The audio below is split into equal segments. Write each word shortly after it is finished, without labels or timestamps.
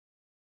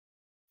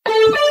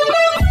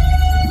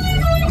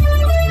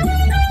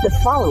The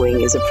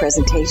following is a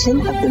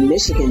presentation of the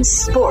Michigan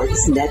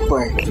Sports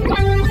Network.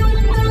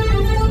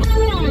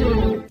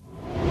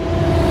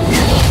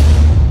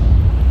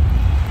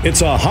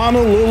 It's a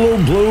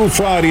Honolulu Blue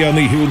Friday on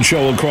the Huge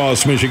Show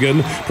across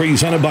Michigan,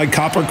 presented by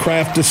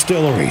Coppercraft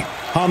Distillery.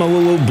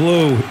 Honolulu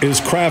Blue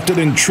is crafted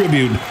in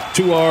tribute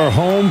to our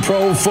home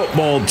pro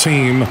football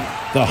team.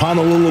 The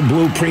Honolulu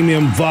Blue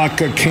Premium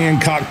Vodka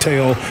Can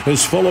Cocktail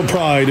is full of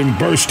pride and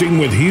bursting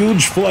with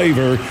huge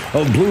flavor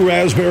of blue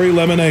raspberry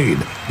lemonade.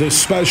 This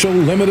special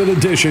limited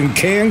edition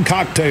can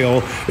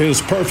cocktail is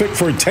perfect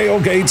for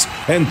tailgates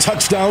and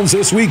touchdowns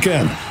this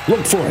weekend.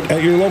 Look for it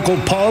at your local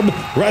pub,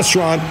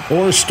 restaurant,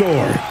 or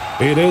store.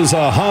 It is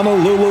a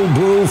Honolulu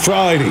Blue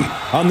Friday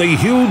on the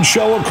Huge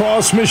Show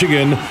across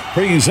Michigan,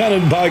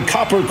 presented by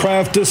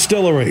Coppercraft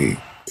Distillery.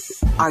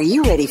 Are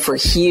you ready for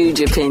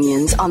huge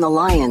opinions on the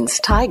Lions,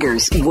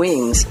 Tigers,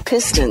 Wings,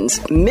 Pistons,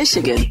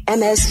 Michigan,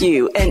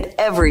 MSU, and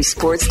every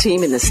sports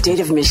team in the state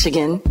of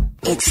Michigan?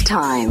 It's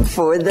time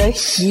for the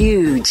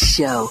Huge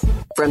Show.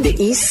 From the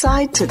east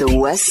side to the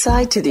west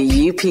side to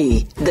the UP,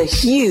 the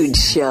Huge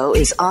Show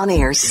is on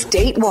air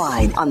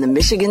statewide on the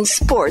Michigan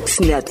Sports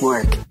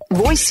Network.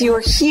 Voice your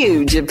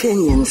huge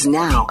opinions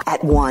now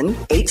at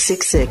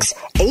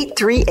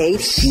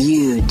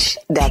 1-866-838-HUGE.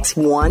 That's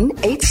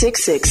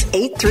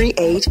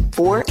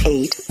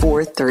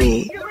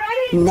 1-866-838-4843.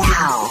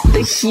 Now,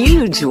 the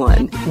huge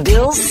one,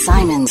 Bill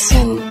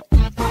Simonson.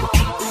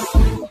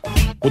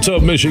 What's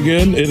up,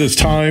 Michigan? It is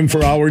time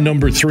for hour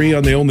number 3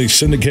 on the only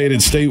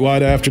syndicated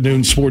statewide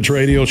afternoon sports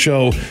radio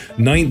show,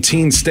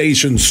 19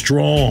 stations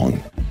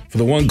strong. For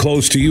the one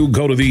close to you,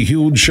 go to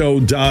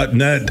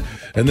thehugeshow.net.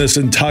 And this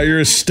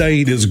entire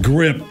state is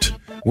gripped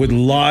with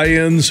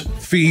Lions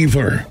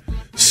fever.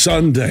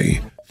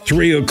 Sunday,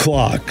 3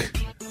 o'clock,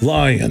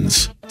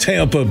 Lions,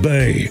 Tampa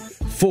Bay,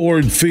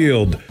 Ford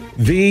Field,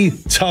 the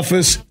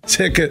toughest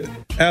ticket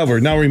ever.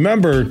 Now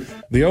remember,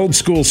 the old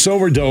school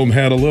Silverdome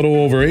had a little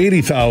over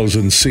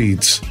 80,000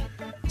 seats,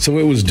 so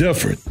it was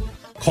different.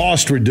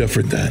 Costs were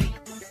different then.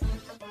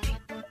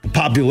 The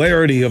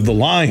popularity of the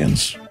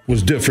Lions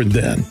was different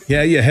then.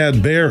 Yeah, you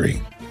had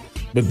Barry,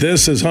 but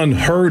this is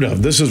unheard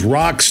of. This is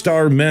rock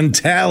star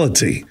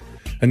mentality.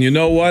 And you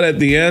know what? At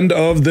the end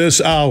of this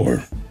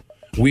hour,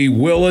 we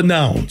will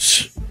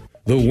announce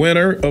the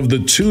winner of the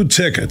 2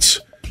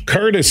 tickets,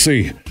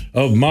 courtesy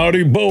of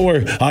Marty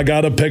Boer. I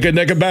got to pick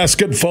a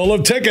basket full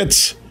of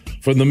tickets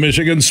from the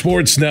Michigan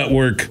Sports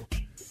Network.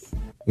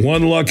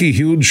 One lucky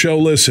Huge Show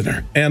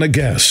listener and a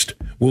guest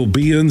will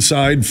be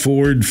inside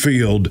Ford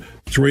Field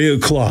 3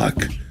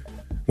 o'clock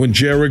when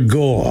Jared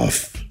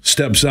Goff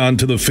steps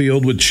onto the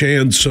field with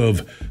chants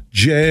of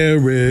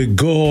Jared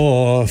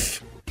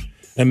Goff.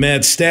 And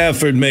Matt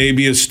Stafford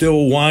maybe is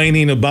still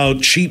whining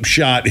about cheap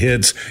shot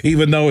hits,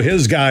 even though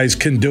his guys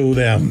can do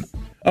them.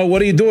 Oh,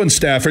 what are you doing,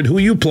 Stafford? Who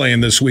are you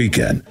playing this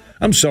weekend?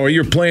 I'm sorry,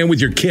 you're playing with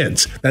your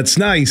kids. That's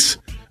nice.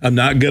 I'm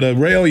not going to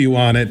rail you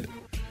on it.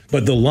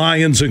 But the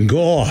Lions and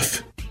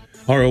Goff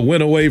are a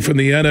win away from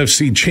the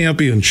NFC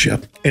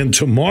Championship. And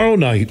tomorrow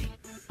night,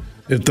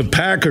 if the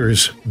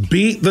Packers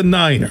beat the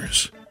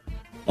Niners,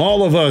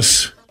 all of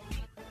us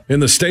in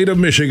the state of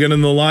Michigan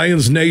and the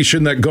Lions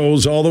Nation that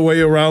goes all the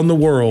way around the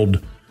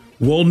world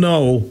will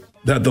know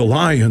that the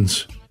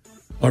Lions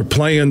are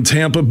playing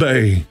Tampa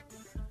Bay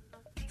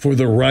for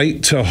the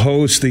right to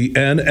host the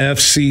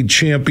NFC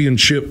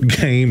Championship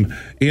game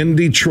in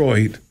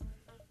Detroit.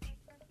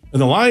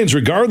 And the Lions,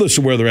 regardless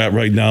of where they're at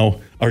right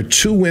now, are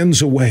 2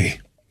 wins away.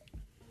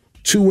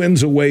 2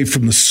 wins away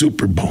from the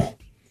Super Bowl.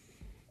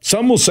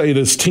 Some will say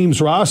this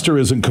team's roster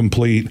isn't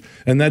complete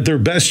and that their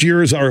best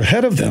years are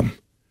ahead of them.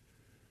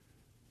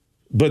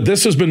 But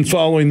this has been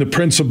following the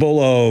principle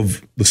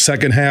of the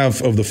second half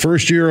of the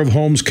first year of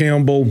Holmes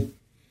Campbell,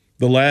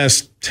 the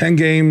last 10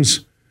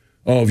 games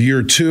of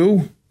year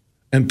 2,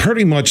 and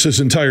pretty much this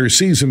entire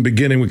season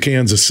beginning with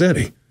Kansas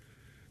City.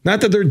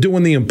 Not that they're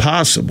doing the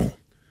impossible,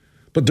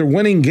 but they're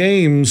winning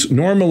games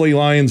normally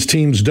Lions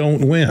teams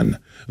don't win.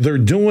 They're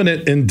doing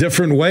it in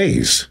different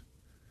ways.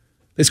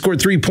 They scored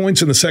 3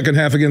 points in the second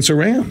half against the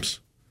Rams.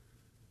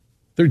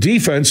 Their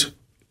defense,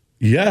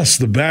 yes,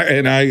 the back,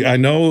 and I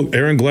know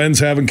Aaron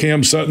Glenn's having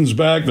Cam Sutton's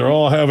back. They're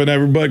all having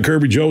everybody,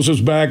 Kirby Joseph's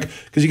back,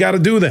 because you got to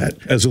do that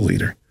as a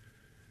leader.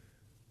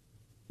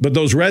 But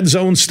those red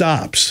zone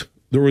stops,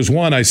 there was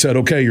one I said,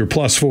 okay, you're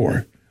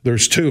 +4.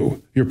 There's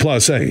 2, you're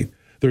 +8.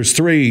 There's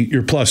 3,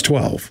 you're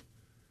 +12.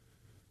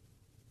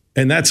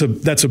 And that's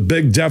a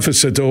big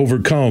deficit to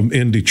overcome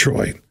in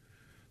Detroit.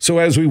 So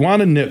as we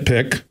want to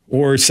nitpick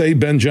or say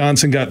Ben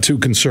Johnson got too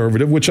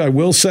conservative, which I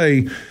will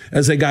say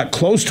as they got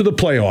close to the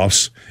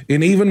playoffs,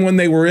 and even when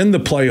they were in the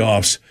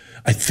playoffs,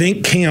 I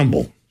think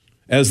Campbell,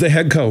 as the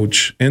head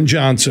coach, and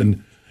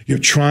Johnson, you're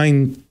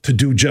trying to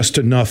do just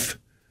enough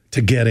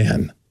to get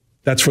in.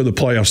 That's for the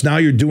playoffs. Now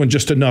you're doing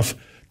just enough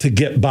to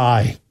get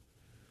by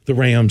the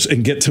Rams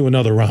and get to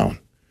another round.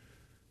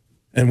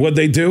 And what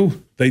they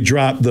do? They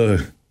drop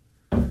the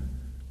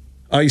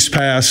ice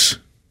pass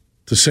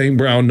to St.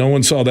 Brown. No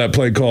one saw that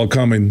play call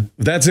coming.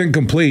 If that's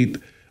incomplete,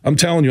 I'm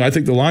telling you, I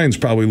think the Lions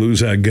probably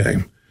lose that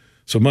game.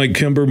 So Mike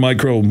Kimber,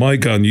 Micro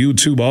Mike on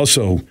YouTube.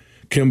 Also,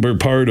 Kimber,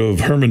 part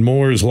of Herman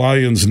Moore's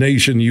Lions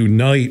Nation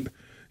Unite.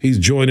 He's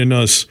joining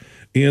us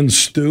in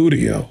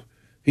studio.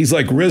 He's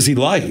like Rizzy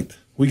Light.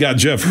 We got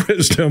Jeff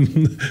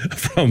Risdom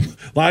from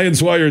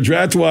Lions Wire,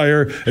 Draft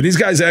Wire, and these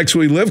guys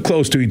actually live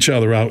close to each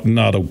other out in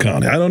Ottawa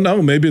County. I don't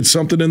know. Maybe it's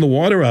something in the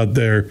water out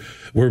there.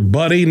 We're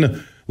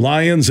budding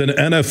Lions and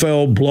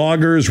NFL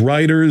bloggers,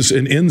 writers,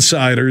 and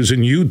insiders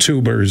and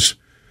YouTubers.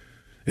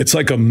 It's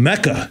like a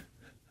mecca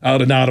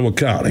out in Ottawa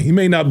County. You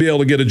may not be able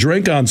to get a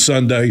drink on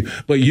Sunday,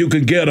 but you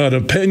can get an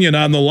opinion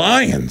on the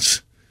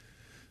Lions.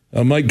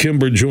 Mike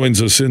Kimber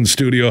joins us in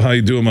studio. How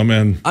you doing, my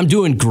man? I'm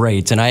doing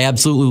great, and I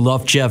absolutely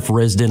love Jeff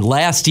Risdon.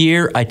 Last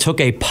year, I took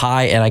a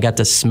pie and I got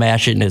to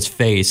smash it in his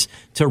face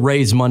to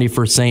raise money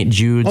for St.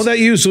 Jude's. Oh,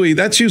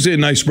 that's usually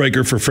an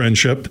icebreaker for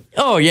friendship.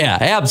 Oh yeah,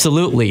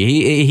 absolutely.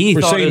 He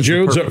for thought St.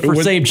 Jude's for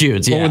St.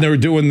 Jude's. Yeah, when they were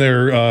doing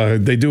their,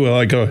 they do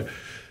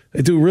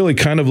really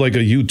kind of like a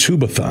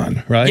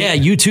YouTube-a-thon, right? Yeah,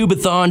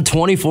 YouTube-a-thon,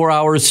 24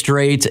 hours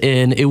straight,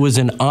 and it was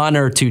an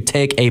honor to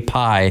take a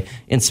pie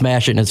and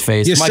smash it in his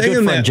face. My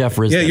good friend Jeff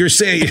Risdon. Yeah, you're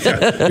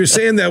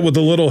saying that with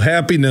a little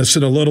happiness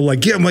and a little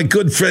like, yeah, my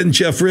good friend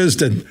Jeff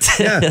Risdon.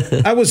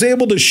 Yeah, I was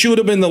able to shoot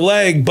him in the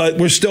leg, but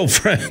we're still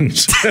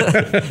friends.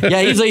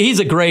 Yeah, he's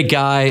a great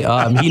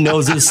guy. He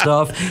knows his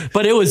stuff.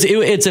 But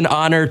it's an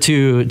honor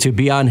to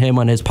be on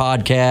his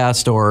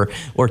podcast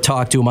or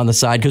talk to him on the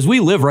side because we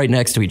live right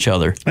next to each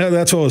other. Yeah,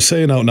 that's what I was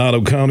saying out in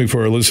Ottawa County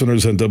for our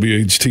listeners on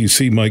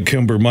WHTC. Mike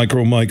Kimber,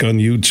 Micro Mike on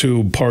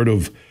YouTube, part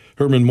of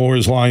Herman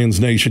Moore's Lions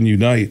Nation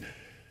Unite.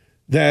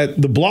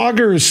 That the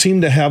bloggers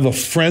seem to have a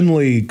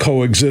friendly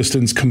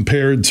coexistence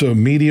compared to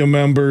media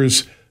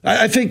members.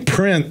 I think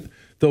print,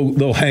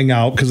 they'll hang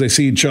out because they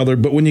see each other.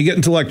 But when you get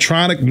into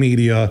electronic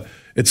media,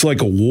 it's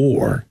like a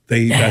war.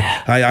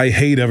 I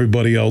hate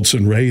everybody else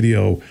in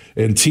radio,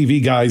 and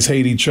TV guys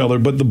hate each other.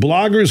 But the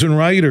bloggers and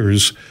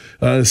writers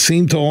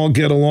seem to all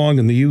get along,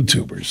 and the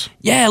YouTubers.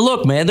 Yeah,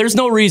 look, man, there's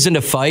no reason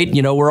to fight.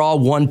 You know, we're all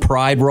one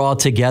pride. We're all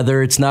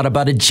together. It's not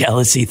about a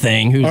jealousy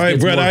thing. All right,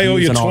 Brett, I owe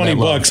you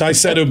 $20. I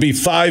said it would be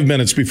 5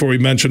 minutes before he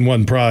mentioned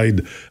one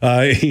pride.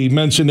 He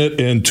mentioned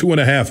it in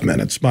 2.5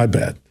 minutes. My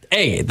bad.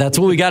 Hey, that's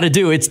what we got to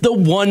do. It's the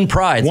one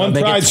pride. One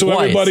pride, so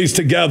everybody's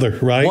together,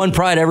 right? One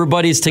pride,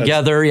 everybody's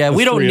together. Yeah,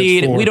 we don't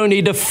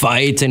need to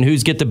fight and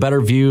who's get the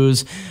better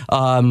views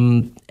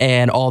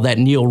and all that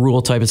Neil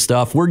Rule type of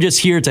stuff. We're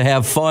just here to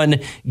have fun,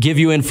 give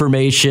you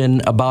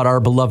information about our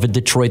beloved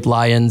Detroit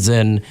Lions,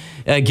 and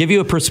give you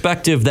a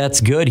perspective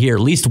that's good here,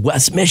 at least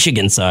West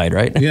Michigan side,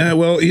 right? Yeah,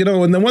 well,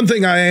 and the one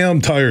thing I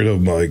am tired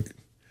of, Mike,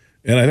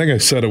 and I think I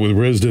said it with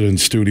Risdon in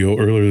studio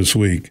earlier this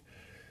week.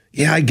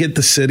 Yeah, I get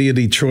the city of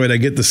Detroit.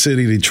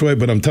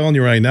 But I'm telling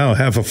you right now,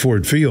 half of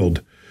Ford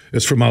Field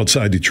is from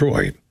outside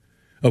Detroit.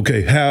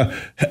 Okay,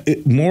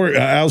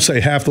 I'll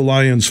say half the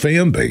Lions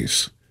fan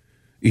base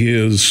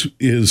is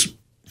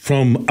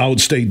from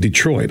outstate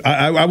Detroit.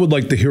 I would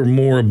like to hear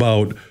more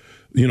about,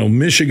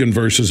 Michigan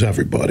versus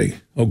everybody.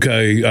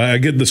 Okay, I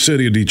get the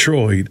city of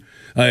Detroit.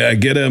 I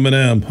get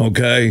Eminem.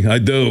 Okay, I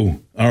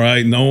do. All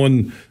right, no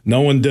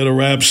one did a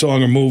rap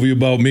song or movie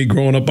about me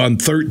growing up on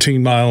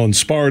 13 Mile in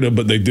Sparta,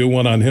 but they do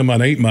one on him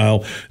on 8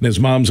 Mile, and his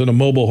mom's in a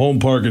mobile home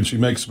park, and she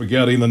makes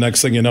spaghetti, and the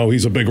next thing you know,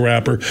 he's a big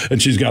rapper,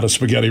 and she's got a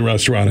spaghetti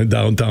restaurant in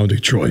downtown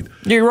Detroit.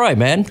 You're right,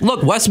 man.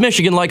 Look, West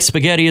Michigan likes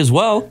spaghetti as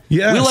well.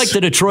 Yes. We like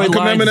the Detroit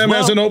Lions. How come Eminem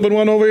hasn't opened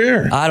one over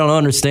here? I don't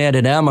understand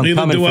it, Em.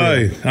 Neither do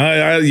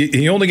I.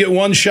 You only get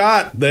one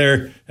shot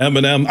there,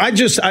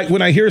 Eminem.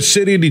 When I hear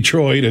city of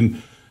Detroit,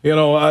 and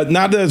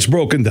not that it's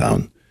broken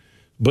down,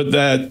 but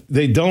that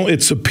they don't,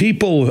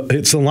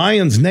 it's a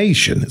Lions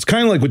Nation. It's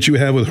kind of like what you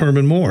have with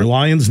Herman Moore,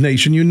 Lions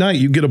Nation Unite.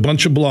 You get a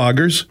bunch of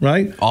bloggers,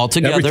 right? All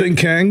together. Everything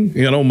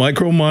King,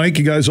 Micro Mike,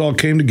 you guys all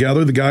came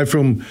together. The guy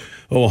from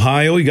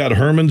Ohio, you got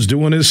Herman's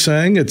doing his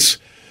thing. It's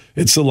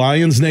the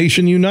Lions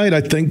Nation Unite.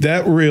 I think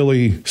that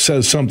really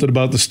says something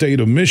about the state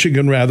of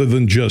Michigan rather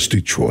than just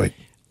Detroit.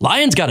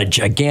 Lions got a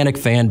gigantic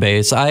fan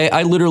base.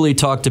 I literally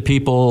talk to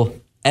people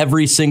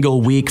every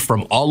single week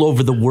from all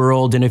over the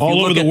world. And if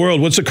all over the world,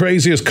 what's the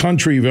craziest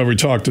country you've ever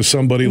talked to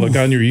somebody like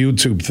on your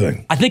YouTube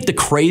thing? I think the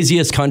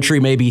craziest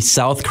country may be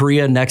South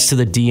Korea next to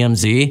the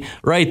DMZ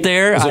right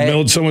there. Is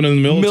it someone in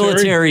the military?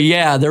 Military,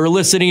 yeah. They were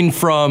listening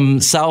from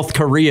South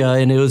Korea,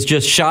 and it was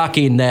just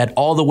shocking that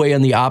all the way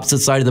on the opposite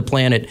side of the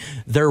planet,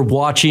 they're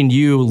watching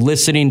you,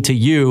 listening to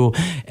you,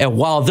 and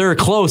while they're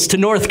close to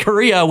North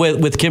Korea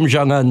with Kim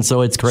Jong-un, so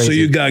it's crazy. So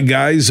you got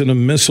guys in a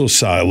missile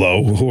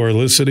silo who are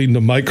listening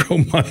to Micro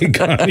Mike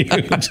on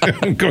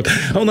YouTube.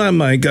 Hold on,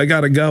 Mike. I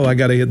got to go. I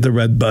got to hit the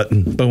red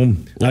button.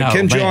 Boom.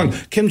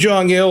 Kim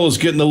Jong-il is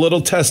getting a little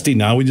testy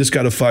now. We just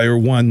got to fire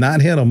one.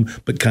 Not hit him,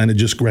 but kind of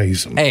just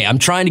graze him. Hey, I'm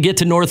trying to get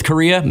to North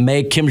Korea,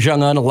 make Kim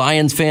Jong-un a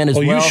Lions fan as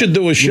well. Oh, you should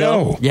do a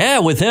show. Yeah,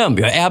 with him.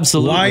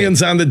 Absolutely.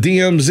 Lions on the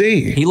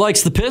DMZ. He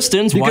likes the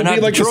Pistons. You Why could not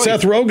be like Detroit? the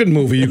Seth Rogen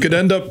movie. You could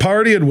end up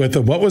partying with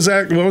him. What was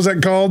that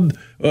called,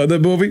 the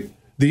movie?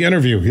 The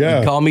interview, yeah.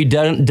 You call me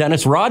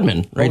Dennis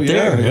Rodman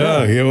there.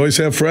 Yeah. You always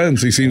have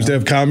friends. He seems to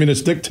have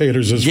communist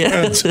dictators as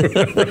friends.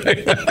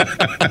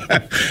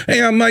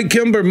 Hey, I'm Mike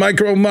Kimber,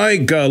 Micro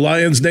Mike,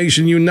 Lions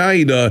Nation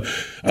Unite.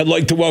 I'd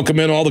like to welcome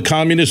in all the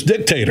communist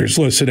dictators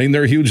listening.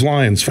 They're huge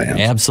Lions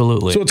fans.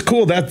 Absolutely. So it's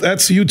cool.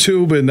 That's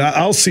YouTube, and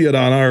I'll see it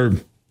on our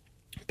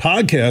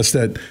podcast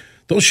that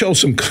they'll show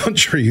some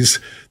countries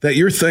that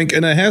you're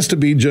thinking it has to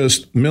be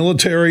just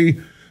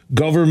military,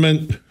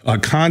 government,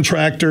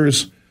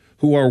 contractors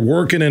who are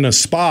working in a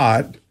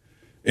spot,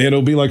 and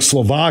it'll be like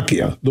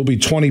Slovakia. There'll be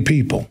 20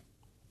 people,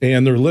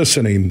 and they're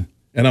listening.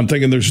 And I'm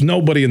thinking there's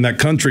nobody in that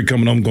country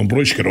coming up going,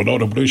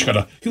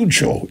 huge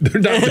show.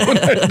 They're not doing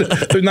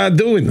that. They're not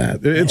doing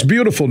that. It's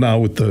beautiful now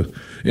with the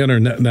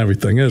internet and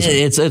everything, isn't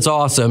it? It's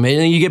awesome.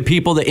 And you get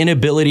people the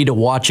inability to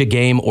watch a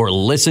game or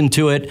listen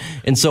to it.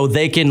 And so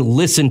they can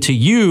listen to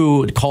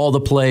you, call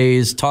the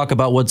plays, talk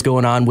about what's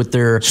going on with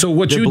their So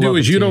what you do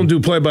is you don't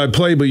do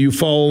play-by-play, but you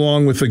follow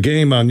along with the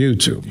game on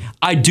YouTube.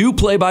 I do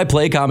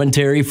play-by-play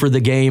commentary for the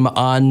game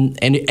and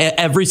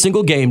every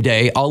single game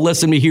day. I'll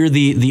listen to hear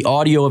the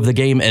audio of the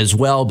game as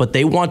well, but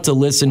they want to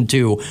listen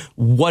to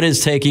what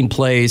is taking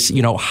place.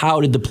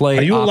 How did the play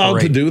Are you operate?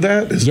 allowed to do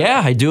that?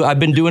 Yeah, I do. I've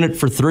been doing it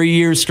for 3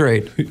 years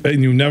straight.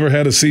 And you never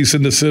had a cease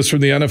and desist from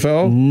the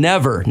NFL?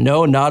 Never.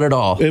 No, not at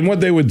all. And what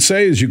they would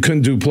say is you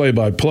couldn't do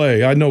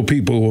play-by-play. I know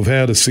people who have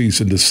had a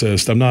cease and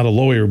desist. I'm not a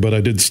lawyer, but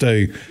I did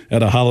stay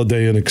at a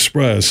Holiday Inn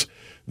Express.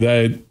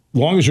 That as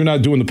long as you're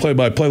not doing the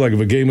play-by-play, like if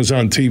a game is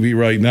on TV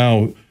right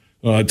now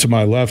to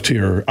my left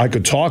here, I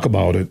could talk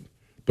about it,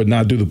 but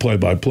not do the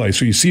play-by-play.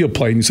 So you see a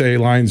play and you say, hey,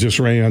 Lions just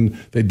ran,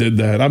 they did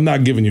that. I'm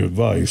not giving you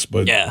advice,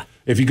 but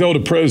if you go to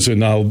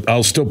prison,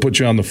 I'll still put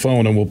you on the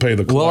phone and we'll pay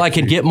the Well, I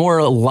could get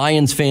more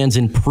Lions fans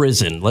in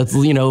prison.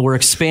 We're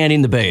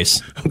expanding the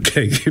base.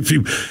 Okay,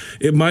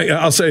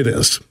 I'll say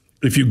this.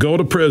 If you go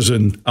to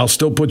prison, I'll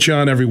still put you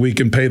on every week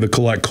and pay the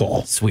collect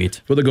call.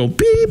 Sweet. Where they go,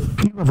 beep,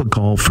 you have a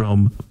call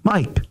from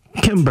Mike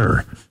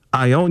Kimber,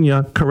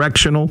 Ionia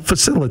Correctional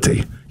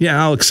Facility.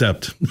 Yeah, I'll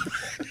accept.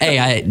 Hey,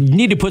 I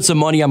need to put some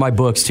money on my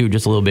books, too,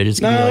 just a little bit.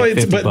 Just but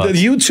the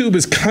YouTube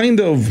is kind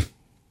of,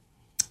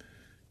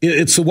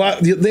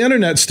 the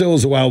internet still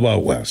is a wild,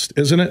 wild west,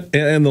 isn't it?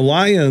 And the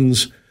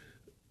Lions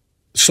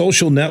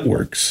social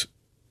networks,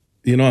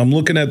 I'm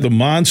looking at the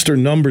monster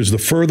numbers, the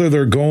further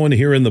they're going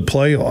here in the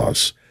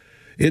playoffs,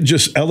 it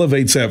just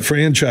elevates that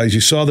franchise. You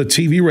saw the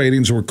TV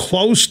ratings were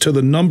close to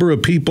the number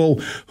of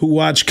people who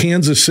watch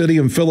Kansas City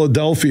and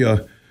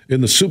Philadelphia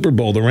in the Super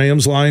Bowl, the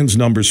Rams-Lions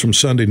numbers from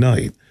Sunday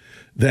night,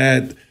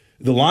 that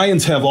the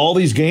Lions have all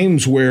these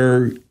games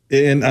where,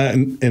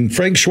 and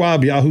Frank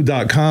Schwab,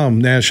 Yahoo.com,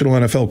 national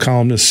NFL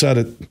columnist, said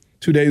it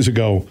 2 days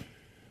ago,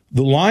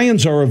 the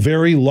Lions are a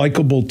very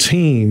likable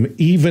team,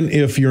 even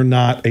if you're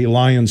not a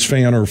Lions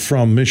fan or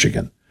from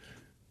Michigan.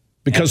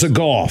 Because of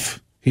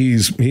Goff,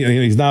 he's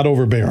not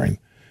overbearing.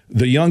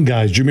 The young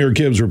guys, Jahmyr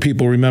Gibbs, where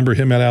people remember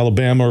him at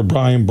Alabama, or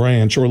Brian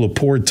Branch, or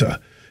Laporta,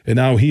 and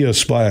now he has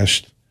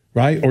splashed,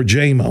 right? Or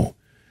J-Mo.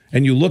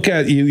 And you look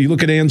at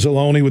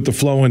Anzalone with the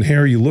flowing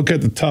hair. You look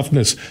at the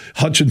toughness.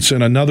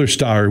 Hutchinson, another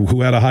star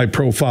who had a high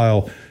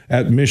profile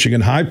at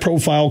Michigan. High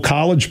profile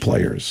college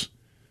players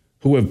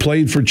who have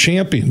played for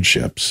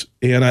championships.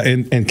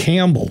 And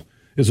Campbell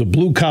is a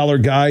blue collar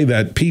guy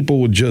that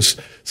people would just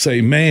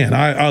say, man,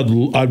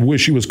 I'd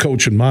wish he was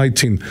coaching my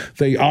team.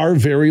 They are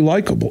very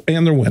likable,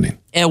 and they're winning.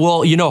 And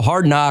well,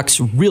 Hard Knocks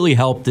really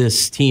helped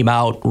this team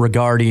out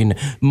regarding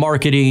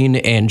marketing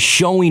and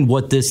showing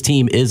what this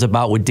team is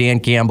about with Dan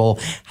Campbell,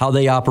 how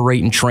they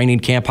operate in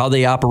training camp, how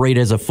they operate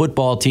as a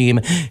football team.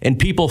 And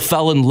people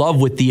fell in love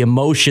with the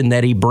emotion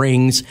that he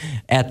brings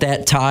at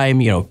that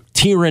time,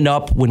 tearing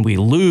up when we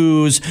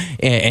lose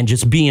and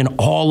just being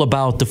all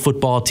about the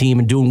football team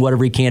and doing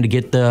whatever he can to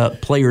get the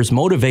players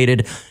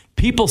motivated.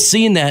 People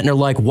seeing that and they're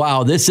like,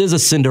 wow, this is a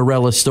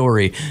Cinderella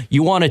story.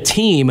 You want a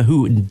team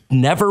who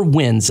never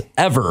wins,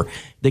 ever.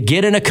 They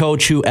get in a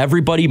coach who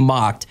everybody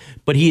mocked,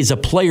 but he is a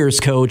player's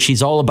coach.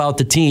 He's all about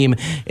the team,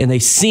 and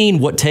they've seen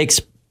what takes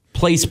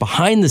place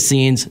behind the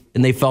scenes,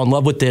 and they fell in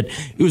love with it.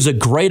 It was a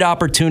great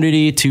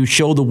opportunity to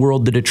show the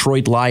world the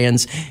Detroit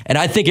Lions, and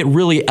I think it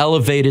really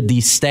elevated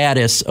the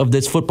status of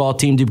this football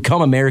team to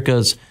become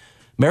America's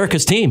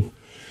team.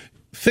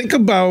 Think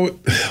about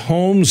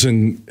Holmes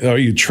and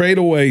you trade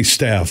away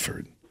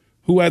Stafford,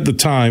 who at the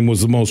time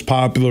was the most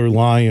popular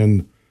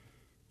Lion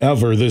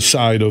ever this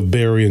side of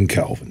Barry and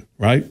Calvin,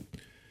 right?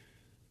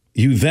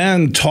 You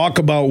then talk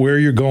about where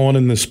you're going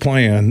in this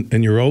plan,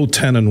 and you're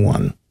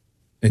 0-10-1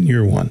 in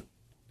year one.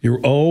 You're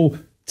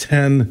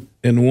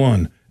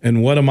 0-10-1.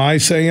 And what am I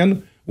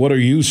saying? What are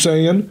you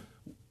saying?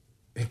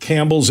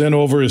 Campbell's in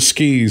over his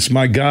skis.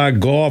 My God,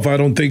 Goff, I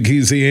don't think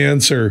he's the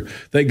answer.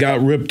 They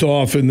got ripped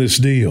off in this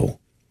deal.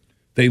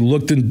 They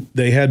looked and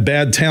they had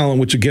bad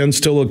talent, which again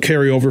still a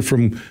carryover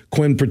from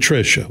Quinn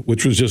Patricia,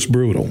 which was just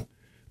brutal.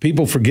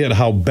 People forget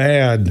how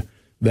bad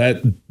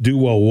that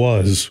duo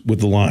was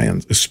with the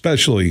Lions,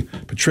 especially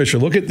Patricia.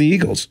 Look at the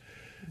Eagles.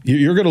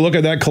 You're going to look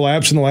at that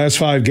collapse in the last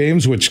 5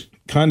 games, which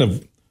kind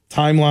of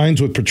timelines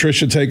with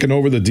Patricia taking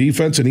over the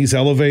defense, and he's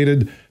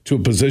elevated to a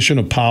position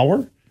of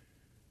power.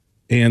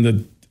 And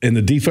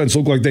the defense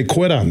looked like they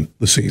quit on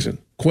the season,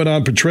 quit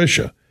on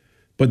Patricia.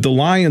 But the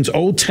Lions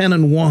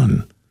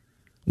 0-10-1,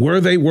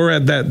 where they were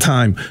at that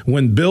time,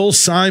 when Bill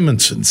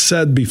Simonson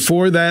said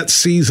before that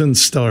season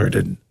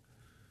started,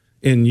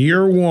 in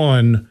year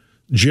one,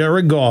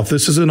 Jared Goff,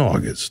 this is in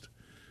August,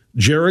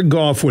 Jared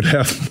Goff would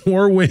have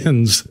more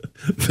wins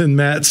than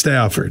Matt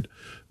Stafford.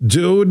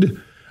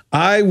 Dude,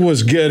 I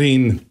was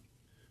getting,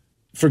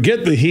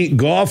 forget the heat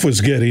Goff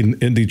was getting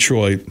in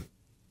Detroit,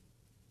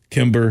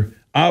 Kimber.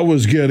 I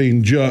was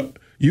getting,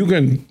 you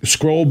can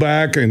scroll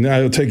back, and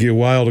it'll take you a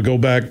while to go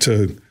back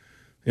to,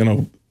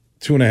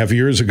 2.5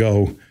 years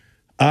ago.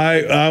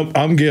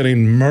 I'm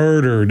getting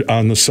murdered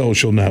on the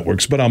social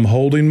networks, but I'm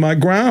holding my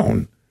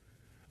ground.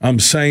 I'm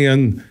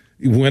saying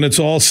when it's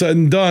all said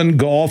and done,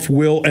 Goff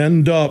will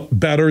end up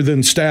better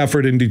than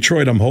Stafford in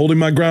Detroit. I'm holding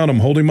my ground. I'm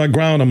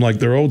like,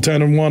 they're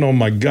 0-10-1. Oh,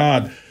 my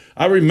God.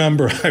 I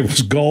remember I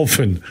was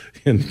golfing,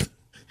 and,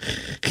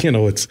 they're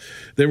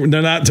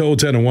not to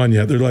 0-10-1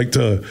 yet. They're like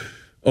to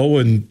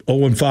 0-5,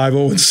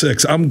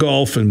 0-6. I'm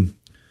golfing,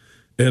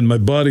 and my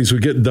buddies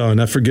would get done.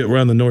 I forget, we're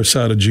on the north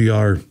side of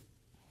GR,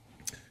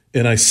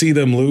 and I see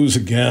them lose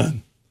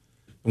again.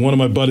 And one of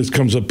my buddies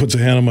comes up, puts a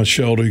hand on my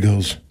shoulder. He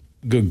goes,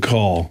 "Good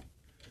call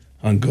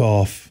on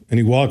Goff." And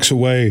he walks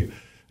away,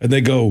 and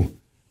they go,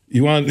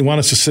 you want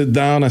us to sit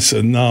down? I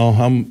said,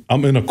 no,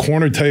 I'm in a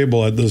corner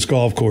table at this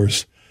golf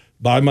course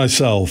by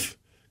myself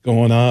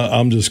going,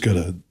 I'm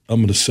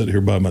going to sit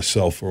here by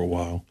myself for a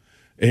while.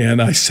 And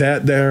I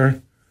sat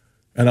there,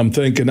 and I'm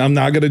thinking, I'm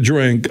not going to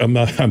drink.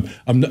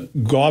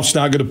 Goff's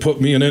not going to put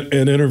me in an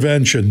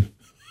intervention,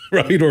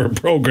 right, or a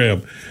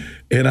program.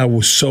 And I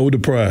was so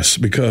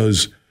depressed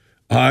because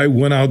I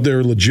went out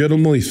there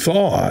legitimately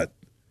thought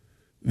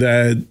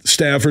that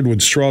Stafford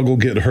would struggle,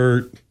 get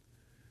hurt.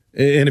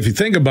 And if you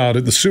think about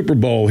it, the Super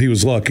Bowl, he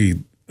was lucky.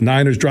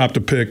 Niners dropped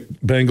a pick.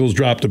 Bengals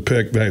dropped a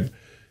pick that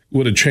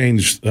would have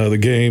changed the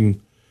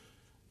game.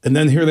 And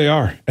then here they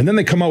are. And then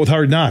they come out with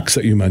Hard Knocks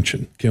that you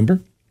mentioned,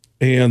 Kimber.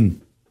 And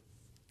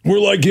we're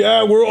like,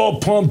 yeah, we're all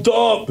pumped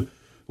up.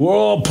 We're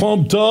all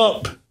pumped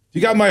up.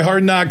 You got my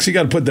Hard Knocks. You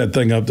got to put that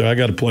thing up there. I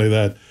got to play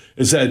that.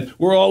 It said,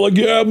 we're all like,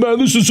 yeah, man,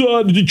 this is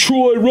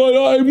Detroit,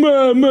 right?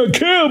 Hey, man,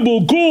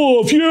 Campbell,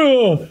 Goff,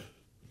 yeah.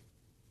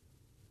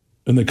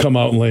 And they come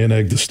out and lay an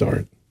egg to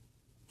start.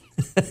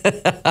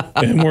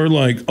 And we're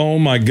like, oh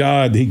my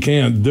God, he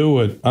can't do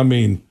it. I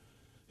mean,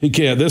 he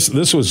can't.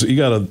 This was,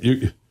 you're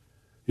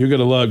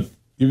gonna love.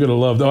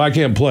 No, I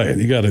can't play it.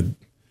 You gotta.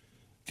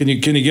 Can you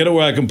get it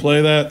where I can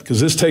play that? Because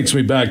this takes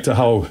me back to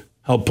how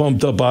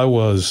pumped up I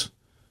was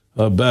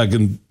back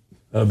in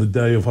the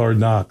day of Hard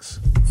Knocks.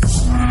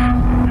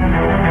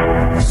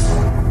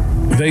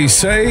 They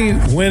say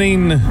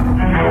winning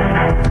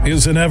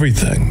isn't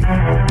everything.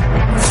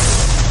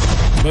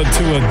 But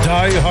to a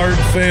diehard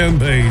fan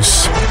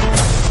base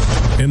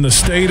in the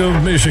state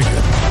of Michigan,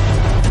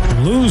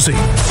 losing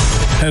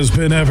has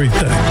been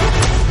everything.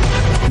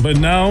 But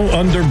now,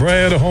 under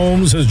Brad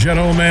Holmes as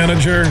general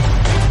manager,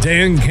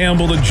 Dan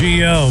Campbell the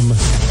GM,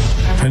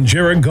 and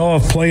Jared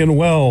Goff playing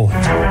well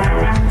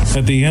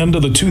at the end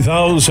of the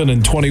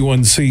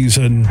 2021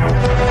 season,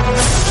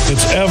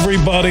 it's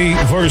everybody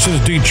versus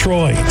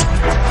Detroit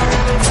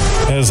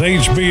as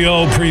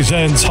HBO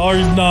presents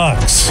Hard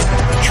Knocks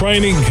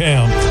Training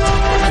Camp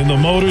in the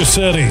Motor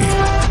City.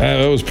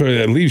 That was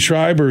pretty. Lee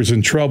Schreiber's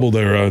in trouble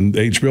there on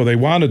HBO. They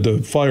wanted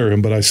to fire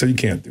him, but I said, you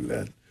can't do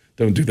that.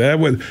 Don't do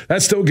that.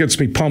 That still gets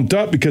me pumped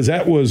up because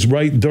that was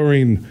right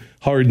during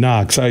Hard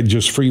Knocks. I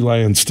just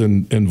freelanced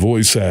and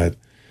voiced that.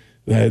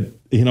 And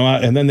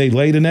then they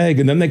laid an egg,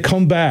 and then they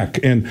come back.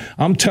 And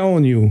I'm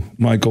telling you,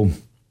 Michael,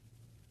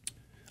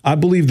 I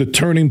believe the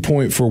turning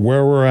point for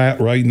where we're at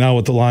right now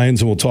with the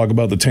Lions, and we'll talk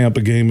about the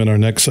Tampa game in our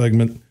next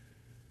segment,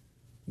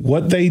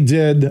 what they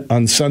did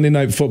on Sunday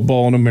Night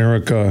Football in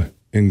America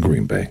in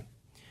Green Bay.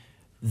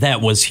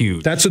 That was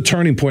huge. That's a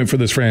turning point for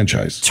this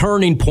franchise.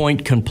 Turning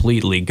point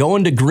completely.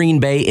 Going to Green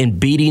Bay and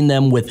beating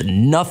them with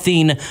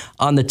nothing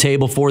on the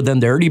table for them.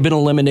 They've already been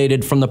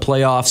eliminated from the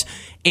playoffs.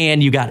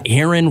 And you got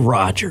Aaron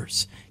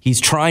Rodgers. He's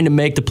trying to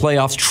make the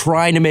playoffs,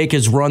 trying to make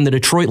his run. The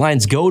Detroit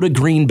Lions go to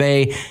Green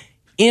Bay,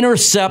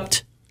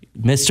 intercept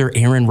Mr.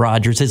 Aaron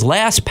Rodgers. His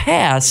last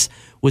pass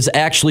was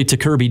actually to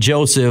Kirby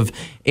Joseph,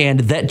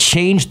 and that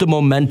changed the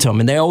momentum.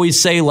 And they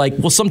always say, like,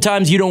 well,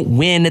 sometimes you don't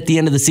win at the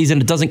end of the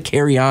season. It doesn't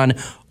carry on.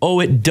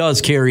 Oh, it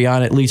does carry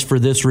on, at least for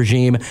this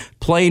regime.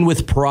 Playing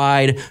with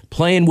pride,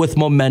 playing with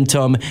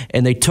momentum,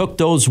 and they took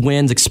those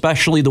wins,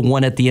 especially the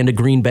one at the end of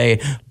Green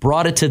Bay,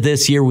 brought it to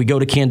this year. We go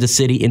to Kansas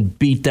City and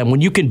beat them.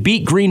 When you can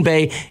beat Green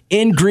Bay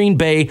in Green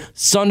Bay,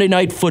 Sunday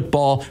Night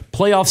Football,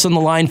 playoffs on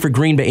the line for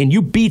Green Bay, and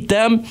you beat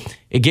them,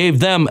 it gave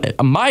them,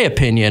 in my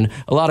opinion,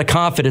 a lot of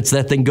confidence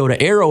that they can go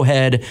to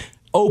Arrowhead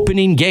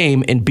opening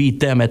game and beat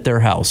them at their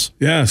house.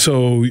 Yeah,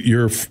 so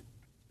your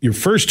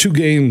first two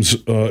games,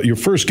 your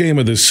first game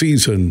of this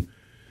season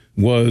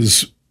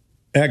was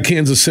at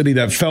Kansas City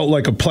that felt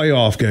like a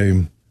playoff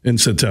game, in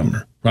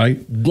September, right?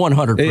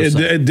 100%.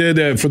 It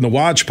did from the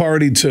watch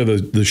party to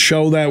the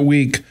show that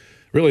week,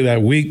 really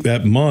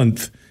that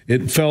month,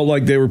 it felt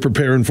like they were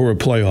preparing for a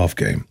playoff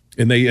game.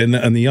 And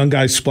the young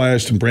guy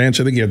splashed, and Branch,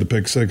 I think he had the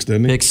pick six,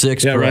 didn't he? Pick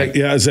six, yeah, correct.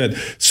 Right. Yeah,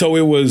 so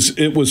it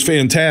was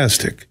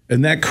fantastic.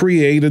 And that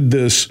created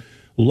this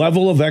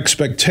level of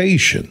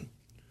expectation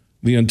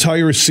the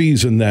entire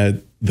season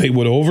that they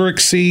would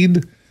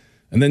overexceed.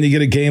 And then you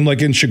get a game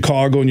like in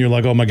Chicago, and you're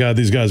like, oh, my God,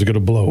 these guys are going to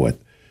blow it.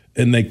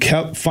 And they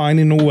kept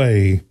finding a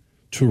way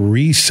to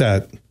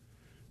reset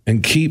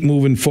and keep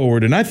moving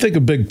forward. And I think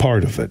a big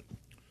part of it,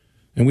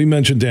 and we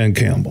mentioned Dan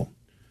Campbell,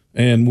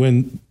 and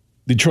when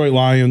Detroit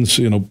Lions,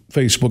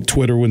 Facebook,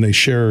 Twitter, when they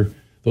share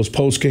those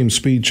post-game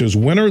speeches,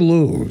 win or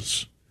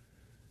lose,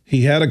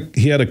 he had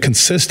a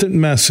consistent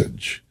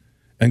message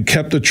and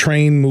kept the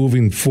train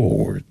moving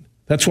forward.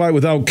 That's why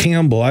without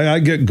Campbell, I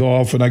get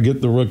Goff and I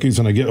get the rookies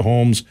and I get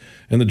Holmes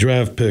and the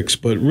draft picks,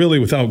 but really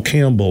without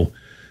Campbell,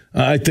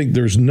 I think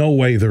there's no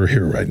way they're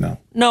here right now.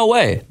 No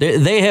way.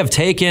 They have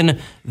taken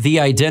the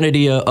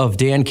identity of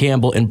Dan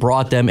Campbell and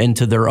brought them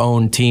into their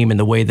own team and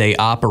the way they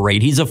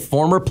operate. He's a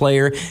former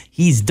player.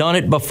 He's done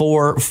it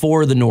before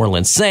for the New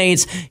Orleans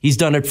Saints. He's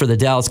done it for the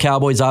Dallas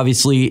Cowboys,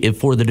 obviously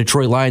for the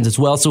Detroit Lions as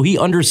well. So he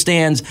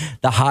understands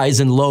the highs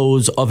and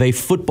lows of a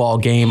football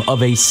game,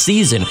 of a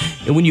season.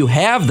 And when you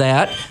have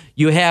that,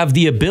 you have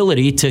the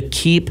ability to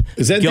keep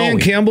Is that going. Dan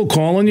Campbell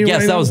calling you? Yes,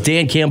 right that now? was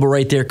Dan Campbell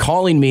right there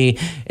calling me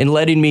and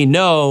letting me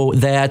know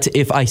that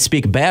if I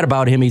speak bad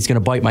about him, he's going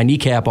to bite my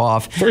kneecap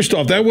off. First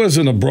off, that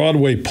wasn't a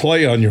Broadway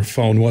play on your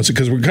phone, was it?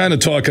 Because we're kind of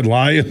talking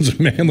Lions and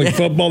Manly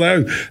football.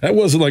 That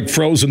wasn't like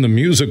Frozen the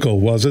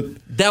musical, was it?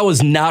 That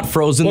was not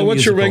Frozen the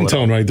musical. What's your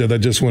ringtone right there that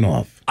just went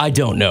off? I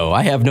don't know.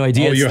 I have no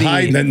idea. Oh, you're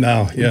hiding it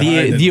now. Yeah,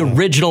 the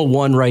original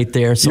one right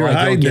there, so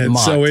I don't get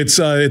mocked. So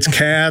it's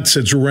Cats,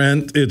 it's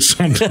Rent, it's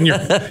something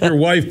your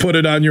wife put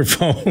it on your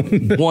phone.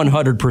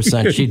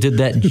 100%. She did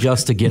that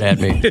just to get at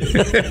me.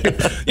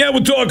 Yeah,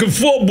 we're talking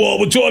football.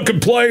 We're talking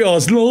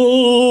playoffs.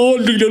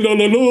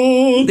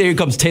 There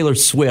comes Taylor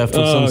Swift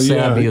with some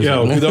sad music.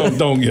 Yeah,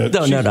 don't get.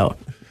 No.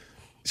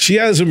 She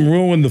hasn't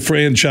ruined the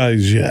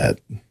franchise yet.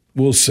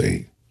 We'll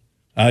see.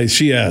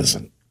 She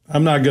hasn't.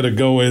 I'm not going to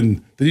go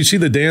in. Did you see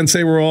the dance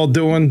they were all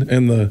doing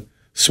in the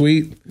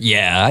suite?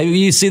 Yeah,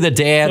 you see the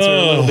dance a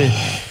little bit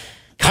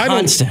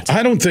constant.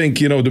 I don't think,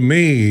 to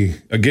me,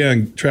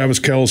 again, Travis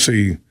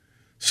Kelce,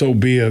 so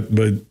be it,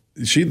 but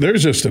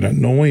there's just an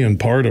annoying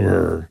part of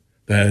her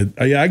that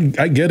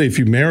I get it if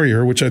you marry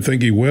her, which I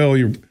think he will.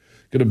 You're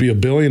going to be a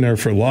billionaire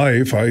for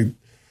life. I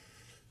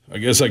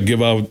guess I'd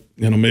give out,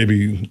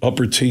 maybe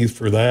upper teeth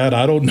for that.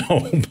 I don't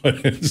know,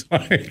 but it's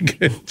like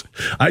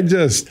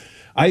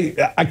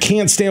I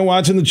can't stand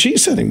watching the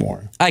Chiefs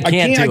anymore. I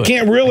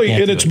can't really,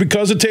 and it's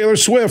because of Taylor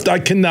Swift. I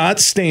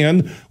cannot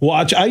stand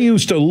watch. I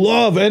used to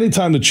love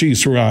anytime the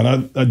Chiefs were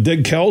on. I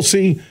dig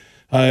Kelce.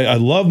 I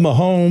love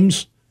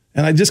Mahomes,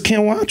 and I just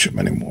can't watch them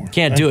anymore.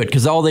 Can't do it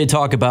because all they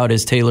talk about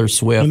is Taylor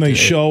Swift. And they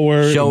show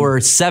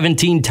her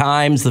 17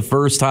 times the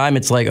first time.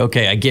 It's like,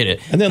 okay, I get it.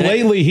 And then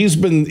lately he's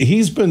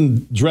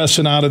been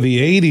dressing out of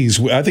the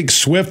 80s. I think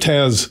Swift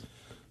has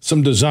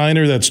some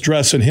designer that's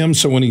dressing him.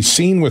 So when he's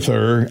seen with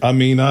her,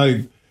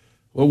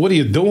 what are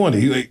you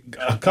doing?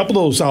 A couple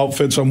of those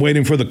outfits, I'm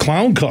waiting for the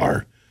clown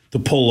car to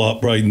pull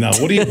up right now.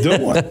 What are you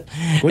doing? What are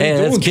you doing,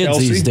 that's kids Kelce?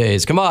 these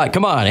days. Come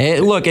on. Hey,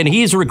 look, and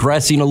he's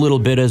regressing a little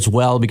bit as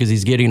well because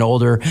he's getting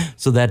older,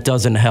 so that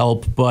doesn't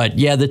help. But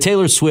yeah, the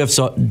Taylor Swift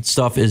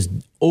stuff is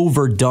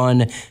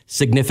overdone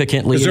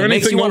significantly. Is there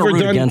anything makes you want to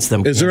root against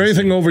them. Is there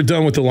anything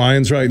overdone with the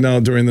Lions right now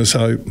during this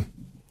hype?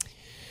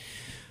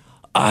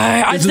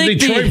 I think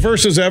Detroit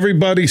versus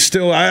everybody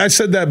still. I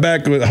said that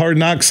back with Hard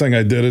Knocks thing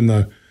I did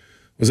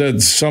was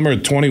that summer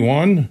of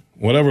 21?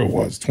 Whatever it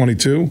was,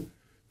 22?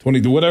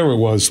 22, whatever it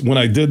was, when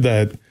I did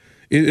that.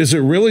 Is it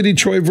really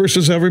Detroit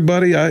versus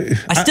everybody? I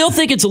still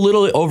think it's a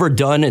little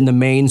overdone in the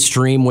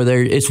mainstream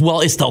where it's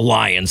the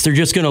Lions. They're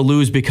just going to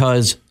lose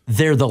because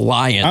they're the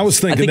Lions. I was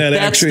thinking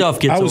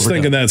stuff gets overdone.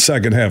 Thinking that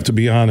second half, to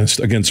be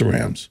honest, against the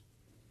Rams.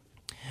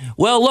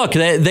 Well, look,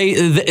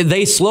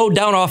 they slowed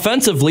down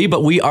offensively,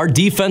 but our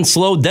defense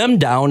slowed them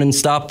down and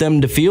stopped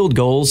them to field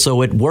goals,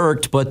 so it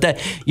worked. But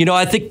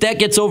I think that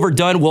gets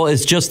overdone. Well,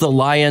 it's just the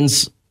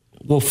Lions.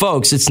 Well,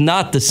 folks, it's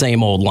not the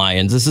same old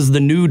Lions. This is the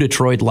new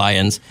Detroit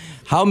Lions.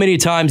 How many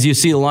times do you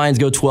see the Lions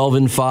go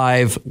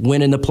 12-5,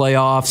 win in the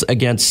playoffs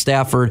against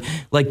Stafford?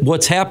 Like,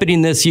 what's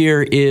happening this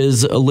year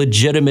is a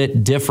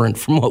legitimate different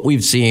from what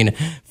we've seen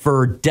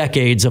for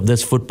decades of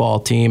this football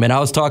team. And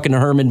I was talking to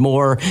Herman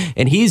Moore,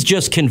 and he's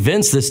just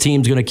convinced this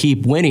team's going to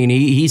keep winning.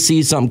 He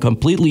sees something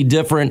completely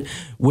different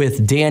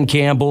with Dan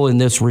Campbell and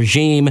this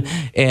regime,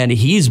 and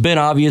he's been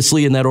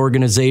obviously in that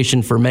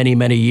organization for many,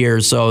 many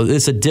years. So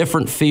it's a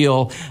different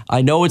feel.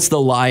 I know it's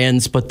the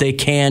Lions, but they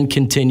can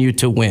continue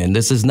to win.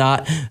 This is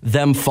not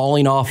them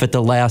falling off at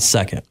the last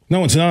second.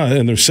 No, it's not.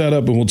 And they're set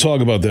up, and we'll talk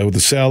about that with the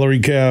salary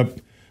cap,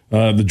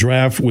 the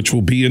draft, which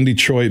will be in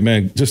Detroit.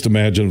 Man, just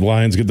imagine if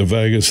Lions get to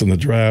Vegas and the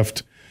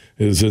draft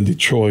is in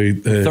Detroit.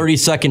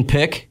 32nd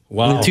pick.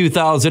 Wow. In the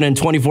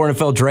 2024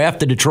 NFL Draft,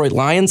 the Detroit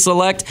Lions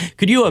select.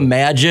 Could you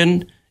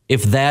imagine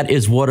if that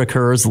is what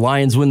occurs? The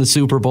Lions win the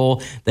Super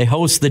Bowl. They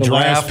host the draft.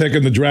 Last pick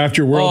in the draft,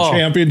 your world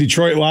champion,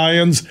 Detroit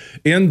Lions,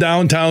 in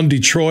downtown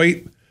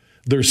Detroit.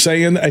 They're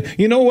saying,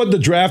 you know what the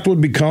draft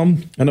would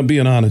become? And I'm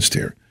being honest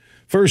here.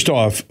 First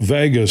off,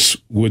 Vegas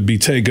would be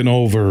taken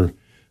over.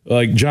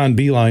 Like John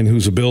Beilein,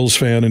 who's a Bills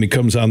fan, and he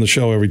comes on the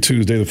show every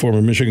Tuesday, the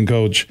former Michigan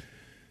coach.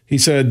 He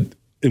said,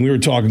 and we were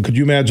talking, could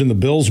you imagine the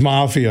Bills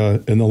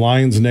Mafia and the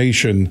Lions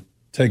Nation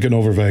taking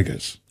over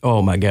Vegas?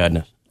 Oh, my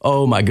goodness.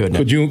 Oh, my goodness.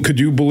 Could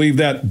you believe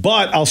that?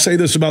 But I'll say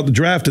this about the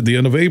draft at the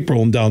end of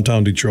April in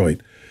downtown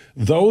Detroit.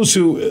 Those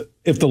who,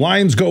 if the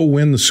Lions go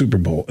win the Super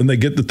Bowl and they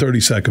get the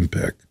 32nd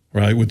pick,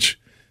 right, which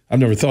I've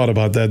never thought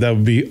about that. That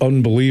would be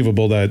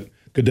unbelievable that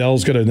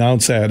Goodell's going to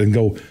announce that and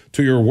go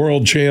to your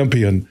world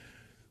champion.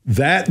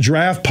 That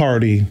draft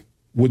party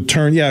would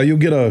turn, you'll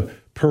get a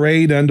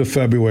parade end of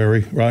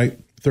February, right?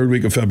 Third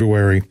week of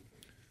February.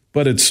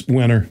 But it's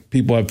winter.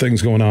 People have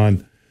things going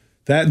on.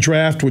 That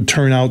draft would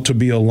turn out to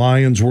be a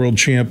Lions World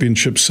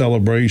Championship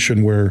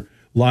celebration where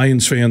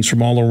Lions fans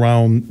from all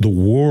around the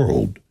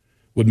world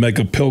would make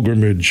a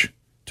pilgrimage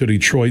to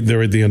Detroit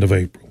there at the end of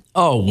April.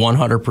 Oh,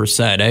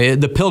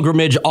 100%. The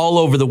pilgrimage all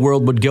over the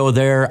world would go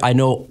there. I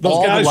know those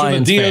all guys the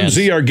Lions from the DMZ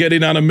fans are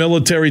getting on a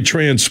military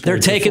transport. They're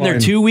taking their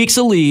 2 weeks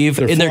of leave,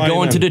 and they're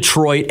going to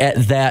Detroit at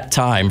that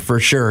time for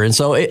sure. And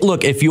so,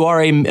 look, if you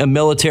are a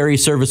military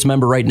service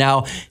member right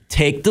now,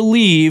 take the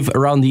leave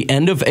around the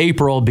end of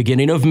April,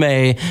 beginning of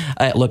May.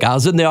 Look, I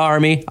was in the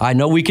Army. I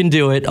know we can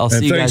do it. I'll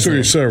see you guys. Thanks for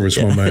your service,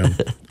 my man.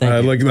 I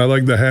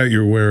like the hat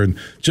you're wearing.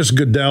 Just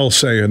Goodell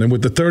saying, and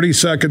with the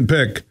 32nd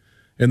pick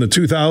in the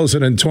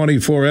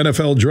 2024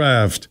 NFL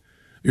Draft,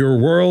 your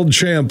world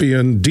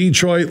champion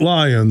Detroit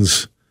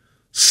Lions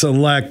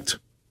select,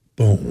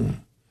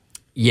 boom.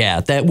 Yeah,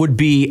 that would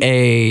be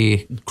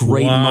a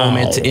great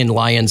moment in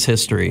Lions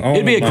history.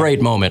 It'd be a great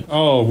moment.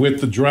 Oh,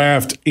 with the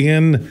draft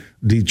in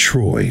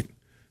Detroit.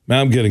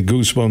 Now I'm getting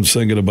goosebumps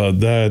thinking about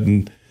that.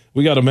 And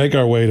we got to make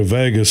our way to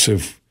Vegas.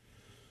 If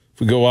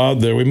we go out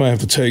there, we might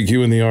have to take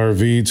you in the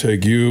RV,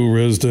 take you,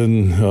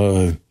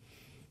 Risden.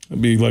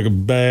 It'd be like a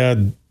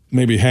bad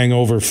maybe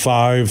Hangover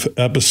 5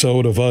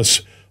 episode of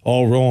us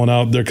all rolling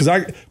out there. Because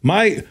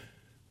my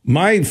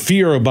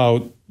fear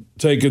about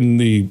taking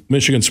the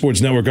Michigan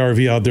Sports Network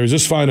RV out there is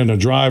just finding a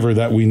driver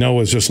that we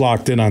know is just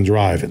locked in on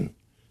driving,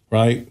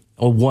 right?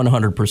 Oh,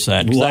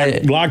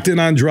 100%. Locked in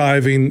on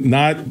driving,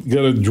 not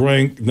going to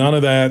drink, none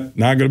of that,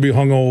 not going to be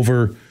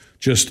hungover.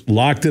 Just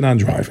locked in on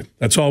driving.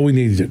 That's all we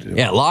need to do.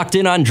 Yeah, locked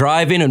in on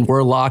driving, and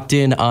we're locked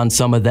in on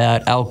some of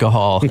that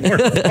alcohol. We're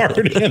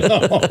partying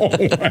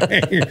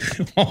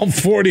all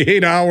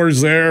 48 hours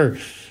there.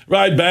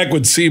 Ride back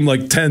would seem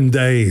like 10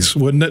 days,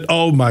 wouldn't it?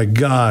 Oh, my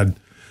God.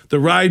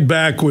 The ride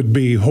back would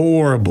be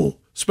horrible,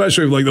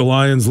 especially if, like, the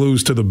Lions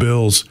lose to the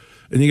Bills.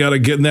 And you got to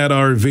get in that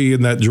RV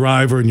and that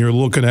driver, and you're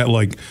looking at,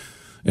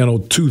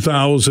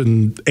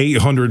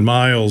 2,800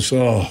 miles.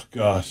 Oh,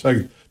 gosh.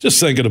 Just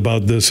thinking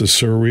about this is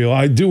surreal.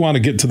 I do want to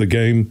get to the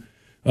game.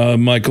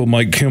 Mike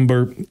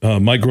Kimber,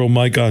 Micro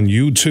Mike on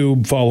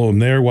YouTube. Follow him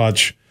there.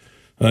 Watch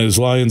his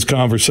Lions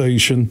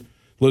conversation.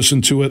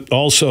 Listen to it.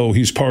 Also,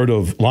 he's part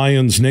of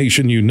Lions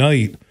Nation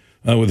Unite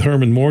with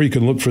Herman Moore. You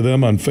can look for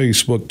them on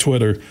Facebook,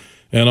 Twitter,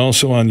 and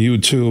also on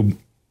YouTube.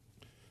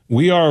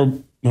 We are,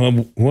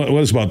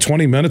 about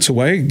 20 minutes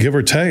away, give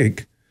or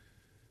take.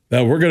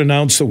 We're going to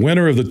announce the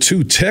winner of the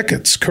 2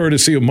 tickets,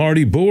 courtesy of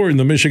Marty Boer and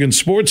the Michigan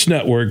Sports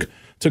Network,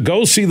 to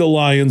go see the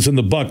Lions and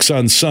the Bucks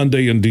on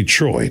Sunday in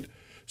Detroit.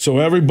 So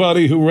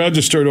everybody who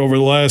registered over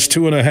the last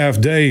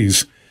 2.5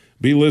 days,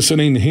 be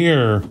listening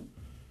here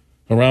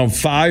around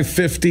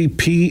 5:50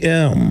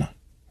 p.m.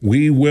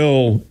 We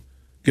will,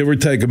 give or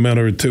take a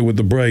minute or two with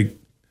the break,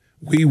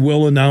 we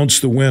will announce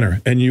the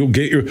winner. And you'll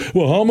get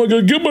how am I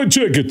going to get my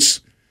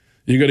tickets?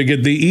 You're going to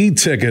get the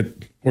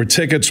e-ticket, or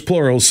tickets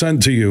plural,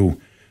 sent to you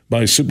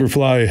by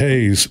Superfly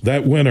Hayes.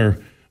 That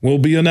winner will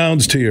be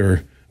announced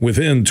here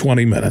within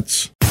 20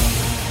 minutes.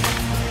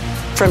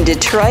 From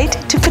Detroit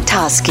to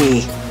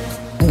Petoskey,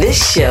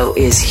 this show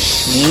is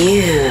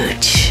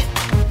huge.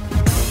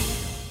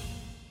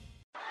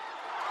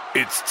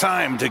 It's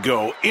time to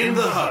go in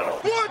the huddle.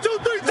 1, 2,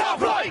 3, top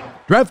flight!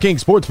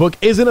 DraftKings Sportsbook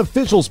is an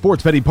official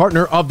sports betting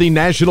partner of the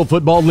National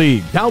Football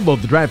League.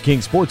 Download the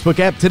DraftKings Sportsbook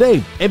app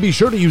today and be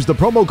sure to use the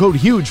promo code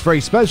HUGE for a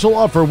special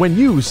offer when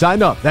you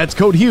sign up. That's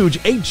code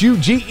HUGE,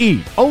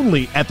 H-U-G-E,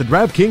 only at the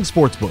DraftKings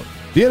Sportsbook.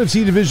 The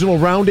NFC Divisional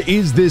Round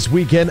is this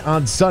weekend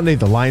on Sunday.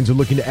 The Lions are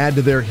looking to add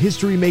to their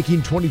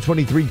history-making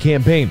 2023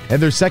 campaign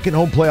and their second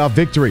home playoff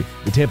victory.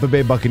 The Tampa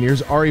Bay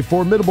Buccaneers are a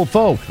formidable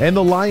foe, and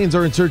the Lions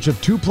are in search of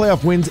 2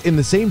 playoff wins in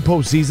the same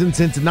postseason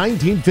since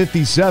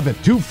 1957.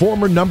 2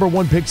 former number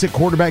 1 picks at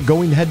quarterback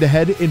going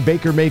head-to-head in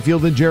Baker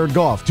Mayfield and Jared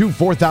Goff. 2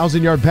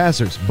 4,000-yard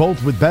passers,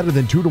 both with better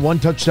than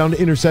 2-to-1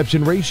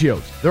 touchdown-to-interception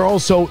ratios. There are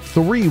also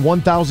 3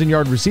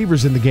 1,000-yard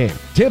receivers in the game.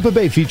 Tampa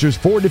Bay features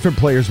 4 different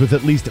players with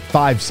at least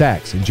 5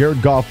 sacks, and Jared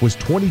Jared Goff was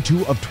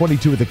 22 of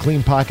 22 with a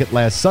clean pocket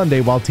last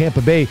Sunday, while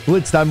Tampa Bay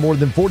blitzed on more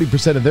than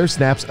 40% of their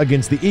snaps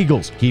against the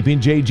Eagles. Keeping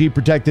JG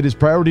protected is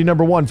priority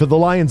number one for the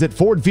Lions at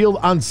Ford Field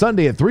on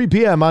Sunday at 3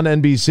 p.m. on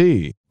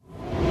NBC.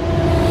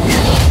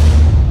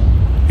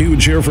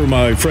 Huge here for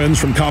my friends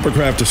from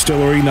Coppercraft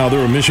Distillery. Now,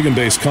 they're a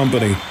Michigan-based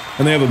company,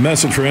 and they have a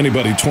message for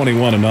anybody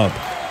 21 and up.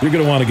 You're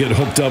going to want to get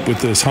hooked up with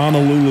this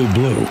Honolulu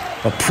Blue,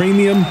 a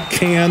premium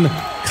can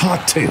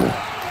cocktail.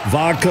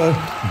 Vodka,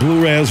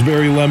 blue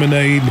raspberry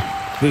lemonade.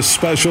 This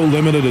special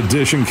limited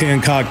edition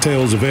canned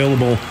cocktail is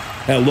available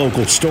at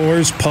local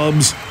stores,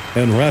 pubs,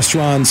 and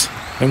restaurants.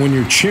 And when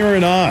you're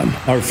cheering on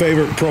our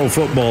favorite pro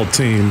football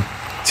team,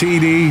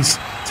 TDs,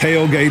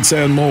 tailgates,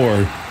 and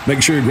more,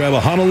 make sure you grab a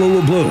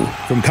Honolulu Blue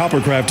from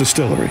Coppercraft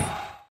Distillery.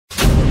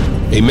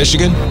 Hey,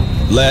 Michigan,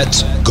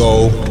 let's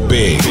go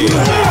big.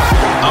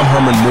 I'm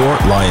Herman Moore,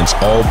 Lions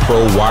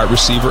All-Pro wide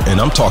receiver, and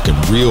I'm talking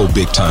real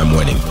big-time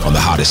winning on the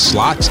hottest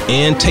slots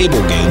and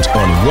table games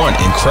on one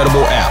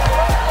incredible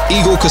app,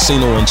 Eagle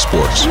Casino and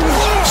Sports.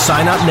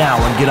 Sign up now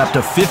and get up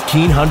to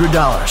 $1,500.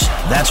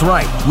 That's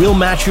right, we'll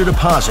match your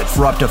deposit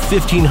for up to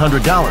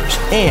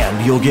 $1,500,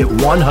 and you'll get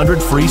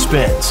 100 free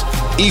spins.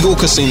 Eagle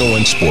Casino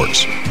and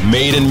Sports.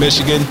 Made in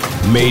Michigan,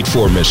 made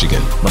for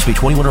Michigan. Must be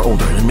 21 or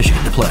older and in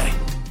Michigan to play.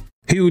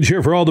 Huge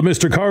here for all the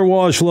Mr. Car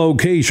Wash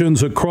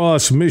locations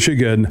across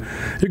Michigan.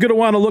 You're going to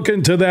want to look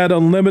into that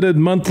unlimited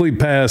monthly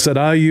pass that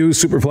I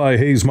use. Superfly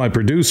Hayes, my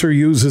producer,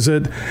 uses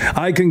it.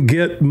 I can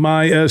get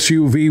my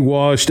SUV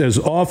washed as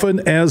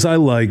often as I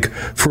like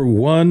for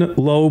one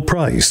low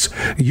price.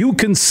 You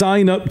can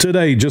sign up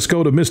today. Just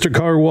go to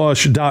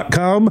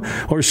MrCarWash.com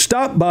or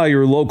stop by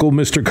your local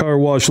Mr. Car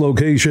Wash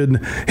location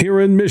here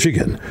in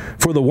Michigan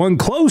for the one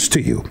close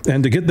to you.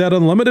 And to get that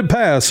unlimited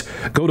pass,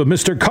 go to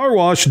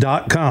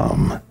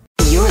MrCarWash.com.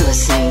 You're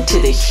listening to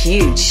The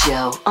Huge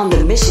Show on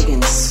the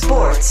Michigan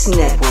Sports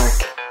Network.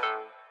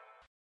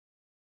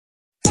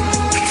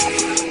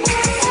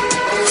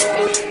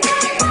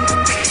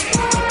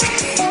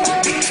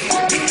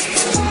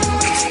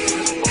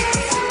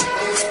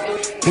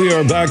 We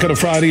are back at a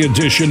Friday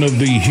edition of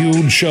The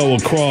Huge Show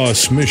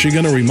across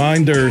Michigan. A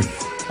reminder,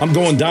 I'm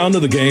going down to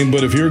the game,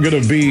 but if you're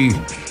going to be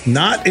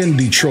not in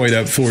Detroit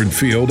at Ford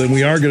Field, and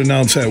we are going to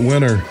announce that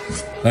winner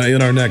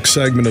in our next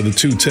segment of the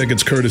 2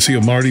 tickets, courtesy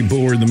of Marty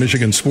Boer and the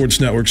Michigan Sports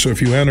Network. So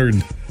if you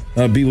entered,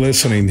 be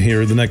listening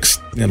here the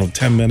next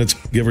 10 minutes,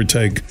 give or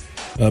take,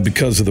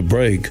 because of the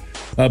break.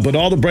 But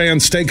all the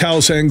Brands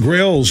Steakhouse and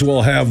Grills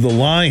will have the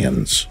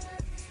Lions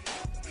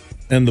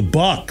and the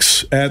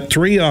Bucks at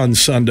 3 on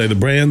Sunday. The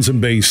Brands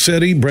in Bay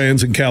City,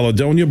 Brands in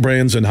Caledonia,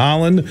 Brands in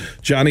Holland,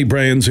 Johnny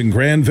Brands in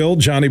Granville,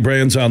 Johnny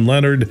Brands on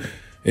Leonard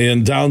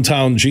in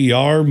downtown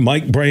GR,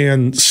 Mike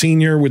Brand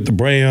Sr. with the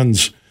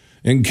Brands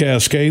in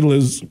Cascade,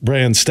 Liz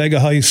Brand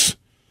Stegaheis,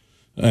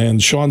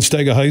 and Sean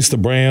Stegaheis, the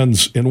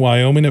Brands in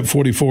Wyoming at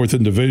 44th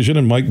and Division,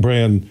 and Mike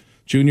Brand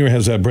Jr.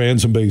 has that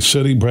Brands in Bay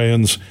City,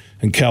 Brands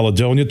in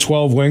Caledonia.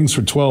 12 wings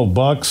for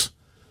 $12.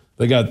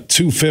 They got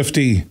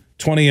 250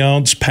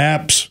 20-ounce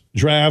Paps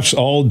drafts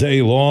all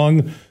day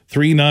long,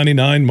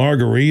 $3.99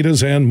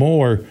 margaritas and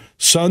more.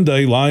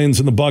 Sunday, Lions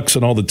and the Bucks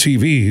and all the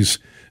TVs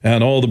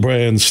and all the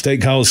Brands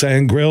Steakhouse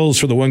and Grills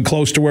for the one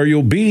close to where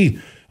you'll be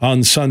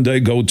on Sunday.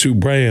 Go to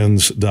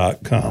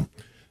brands.com.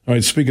 All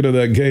right, speaking of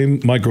that game,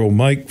 Micro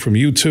Mike from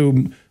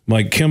YouTube,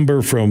 Mike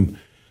Kimber from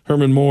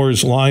Herman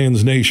Moore's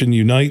Lions Nation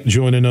Unite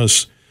joining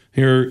us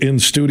here in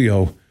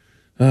studio.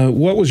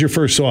 What was your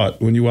first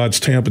thought when you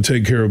watched Tampa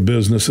take care of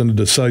business in a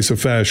decisive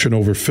fashion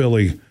over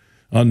Philly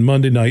on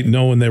Monday night,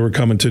 knowing they were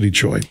coming to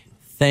Detroit?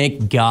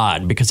 Thank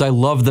God, because I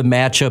love the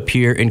matchup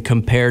here and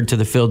compared to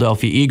the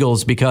Philadelphia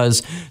Eagles,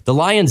 because the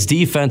Lions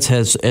defense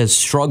has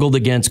struggled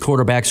against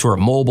quarterbacks who are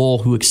mobile,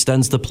 who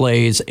extends the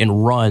plays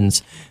and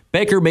runs.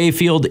 Baker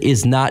Mayfield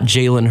is not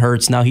Jalen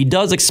Hurts. Now, he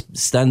does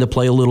extend the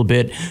play a little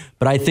bit,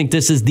 but I think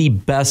this is the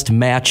best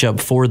matchup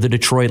for the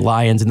Detroit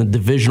Lions in the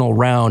divisional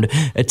round,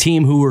 a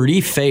team who already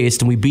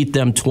faced, and we beat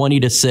them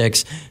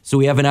 20-6, so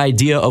we have an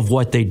idea of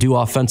what they do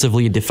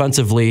offensively and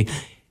defensively.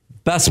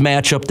 Best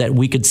matchup that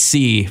we could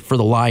see for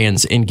the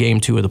Lions in Game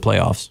 2 of the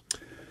playoffs.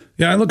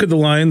 Yeah, I look at the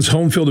Lions'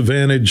 home field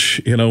advantage,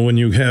 when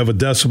you have a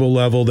decibel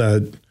level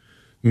that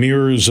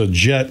mirrors a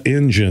jet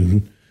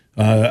engine.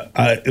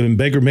 And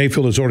Baker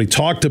Mayfield has already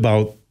talked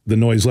about the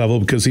noise level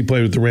because he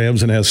played with the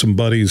Rams and has some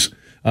buddies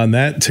on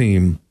that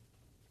team.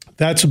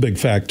 That's a big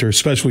factor,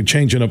 especially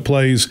changing up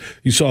plays.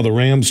 You saw the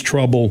Rams'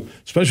 trouble,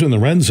 especially in the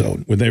red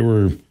zone,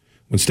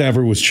 when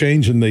Stafford was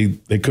changing,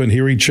 they couldn't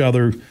hear each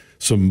other,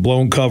 some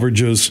blown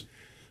coverages.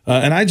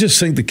 And I just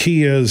think the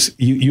key is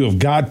you have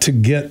got to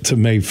get to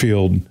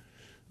Mayfield.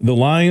 The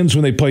Lions,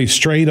 when they play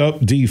straight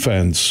up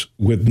defense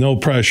with no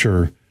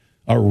pressure,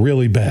 are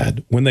really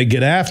bad. When they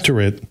get after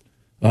it,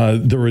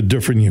 they're a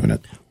different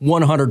unit.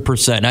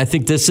 100%. I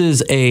think this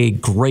is a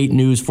great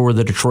news for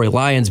the Detroit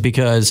Lions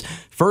because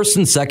first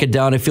and second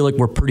down, I feel like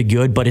we're pretty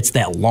good, but it's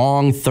that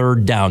long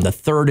third down, the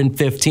 3rd and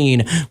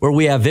 15, where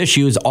we have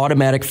issues,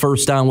 automatic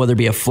first down, whether it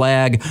be a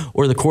flag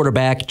or the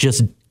quarterback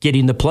just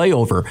getting the play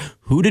over.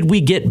 Who did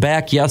we get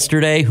back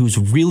yesterday who's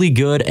really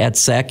good at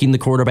sacking the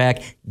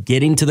quarterback,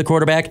 getting to the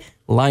quarterback?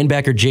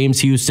 Linebacker James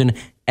Houston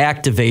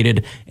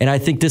activated, and I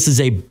think this is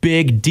a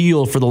big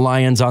deal for the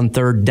Lions on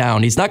third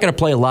down. He's not going to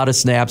play a lot of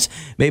snaps,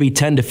 maybe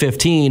 10 to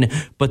 15,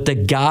 but the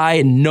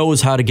guy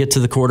knows how to get to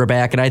the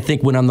quarterback, and I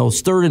think when on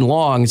those third and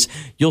longs,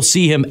 you'll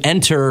see him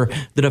enter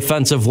the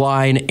defensive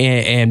line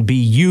and be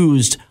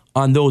used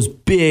on those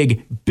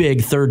big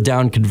third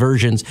down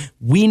conversions.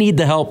 We need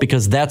the help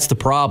because that's the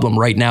problem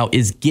right now,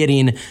 is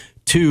getting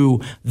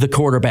to the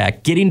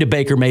quarterback, getting to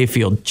Baker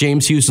Mayfield.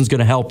 James Houston's going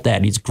to help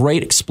that. He's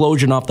great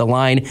explosion off the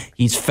line.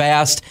 He's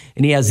fast,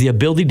 and he has the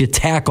ability to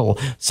tackle,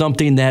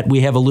 something that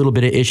we have a little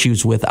bit of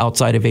issues with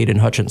outside of Aiden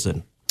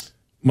Hutchinson.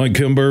 Mike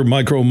Kimber,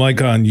 Micro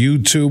Mike on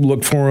YouTube.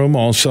 Look for him.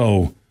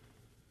 Also,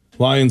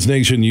 Lions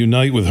Nation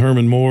Unite with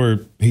Herman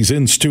Moore. He's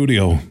in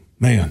studio.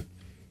 Man,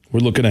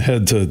 we're looking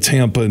ahead to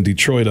Tampa and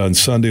Detroit on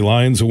Sunday.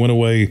 Lions who went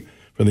away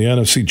from the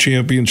NFC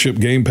Championship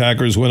game.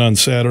 Packers went on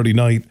Saturday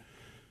night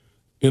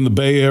in the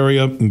Bay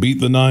Area and beat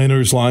the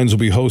Niners. Lions will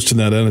be hosting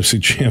that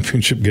NFC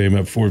Championship game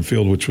at Ford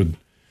Field, which would,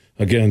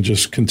 again,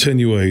 just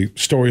continue a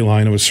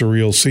storyline of a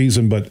surreal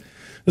season. But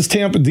this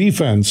Tampa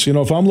defense,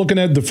 if I'm looking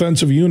at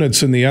defensive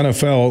units in the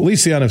NFL, at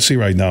least the NFC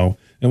right now,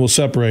 and we'll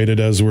separate it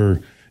as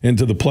we're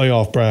into the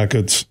playoff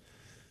brackets,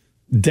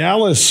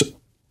 Dallas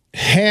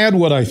had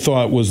what I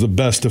thought was the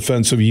best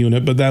defensive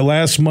unit, but that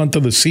last month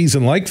of the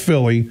season, like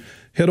Philly,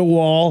 hit a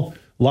wall,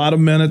 a lot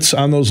of minutes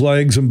on those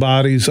legs and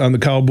bodies on the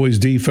Cowboys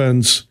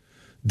defense.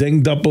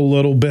 Dinged up a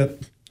little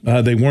bit.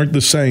 They weren't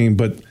the same,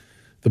 but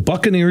the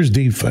Buccaneers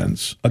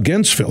defense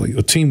against Philly,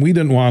 a team we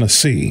didn't want to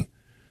see,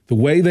 the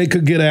way they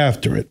could get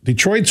after it.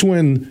 Detroit's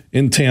win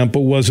in Tampa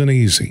wasn't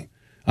easy.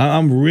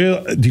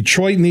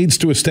 Detroit needs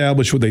to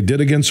establish what they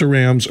did against the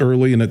Rams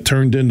early, and it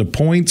turned into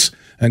points,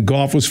 and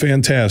Goff was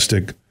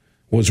fantastic,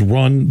 was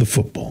run the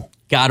football.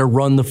 Got to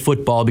run the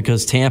football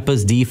because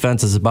Tampa's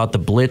defense is about the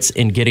blitz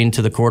and getting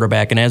to the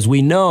quarterback. And as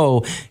we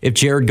know, if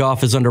Jared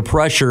Goff is under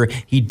pressure,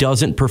 he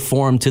doesn't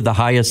perform to the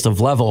highest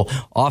of level.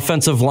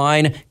 Offensive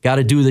line, got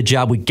to do the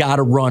job. We got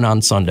to run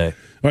on Sunday.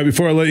 All right,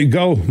 before I let you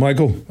go,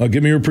 Michael,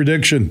 give me your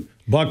prediction.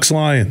 Bucs,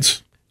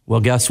 Lions.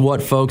 Well, guess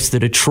what, folks? The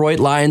Detroit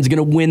Lions going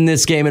to win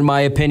this game, in my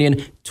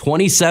opinion,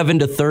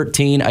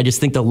 27-13. I just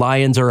think the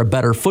Lions are a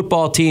better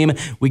football team.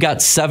 We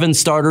got 7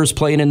 starters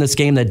playing in this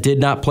game that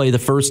did not play the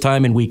first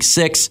time in Week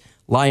 6.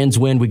 Lions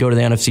win. We go to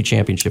the NFC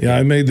Championship game.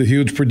 I made the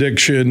huge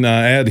prediction.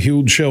 At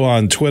Huge Show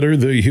on Twitter,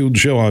 the Huge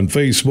Show on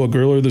Facebook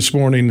earlier this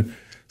morning.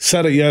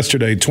 Said it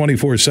yesterday,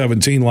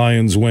 24-17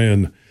 Lions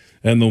win,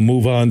 and they'll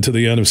move on to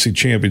the NFC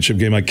Championship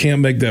game. I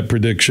can't make that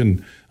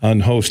prediction on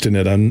hosting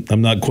it.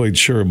 I'm not quite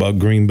sure about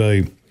Green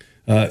Bay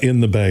in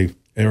the Bay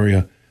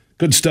Area.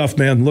 Good stuff,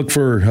 man. Look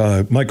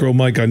for Micro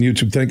Mike on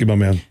YouTube. Thank you, my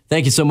man.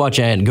 Thank you so much,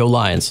 and go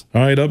Lions.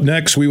 All right, up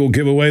next, we will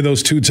give away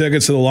those 2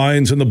 tickets to the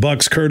Lions and the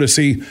Bucs,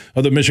 courtesy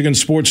of the Michigan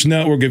Sports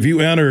Network. If you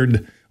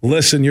entered,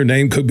 listen, your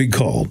name could be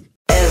called.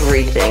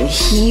 Everything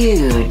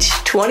huge,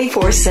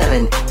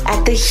 24/7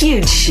 at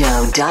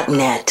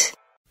thehugeshow.net.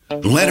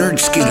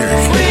 Leonard Skinner,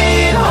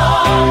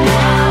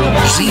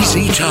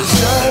 ZZ Top,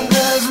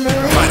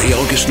 Friday,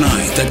 August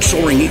 9th at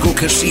Soaring Eagle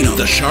Casino,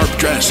 the Sharp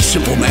Dressed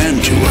Simple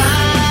Man Tour.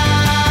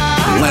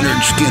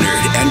 Leonard Skinner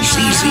and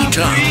ZZ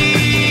Top.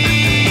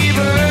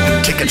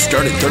 Tickets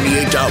start at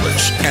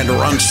 $38 and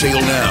are on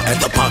sale now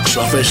at the box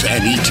office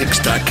and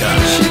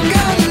etix.com.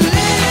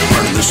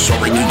 Part of the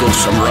Soaring Eagle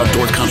Summer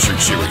Outdoor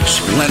Concert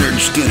Series. Leonard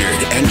Skinner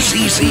and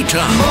ZZ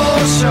Top.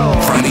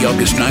 Friday,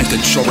 August 9th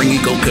at Soaring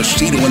Eagle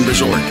Casino and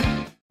Resort.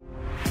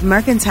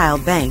 Mercantile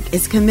Bank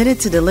is committed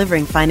to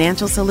delivering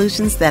financial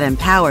solutions that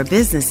empower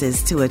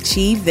businesses to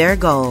achieve their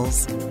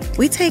goals.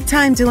 We take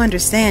time to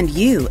understand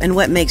you and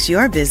what makes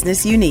your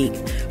business unique.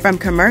 From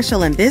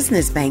commercial and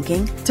business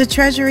banking to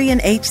treasury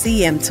and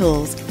HCM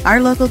tools,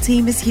 our local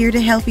team is here to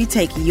help you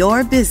take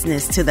your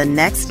business to the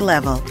next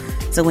level.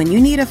 So when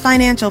you need a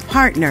financial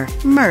partner,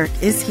 Merc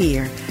is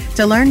here.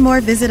 To learn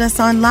more, visit us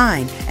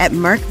online at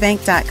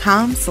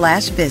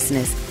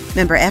mercbank.com/business.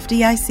 Member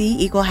FDIC,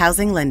 Equal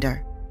Housing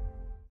Lender.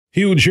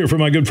 Huge here for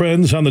my good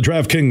friends on the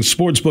DraftKings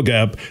Sportsbook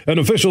app, an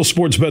official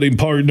sports betting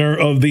partner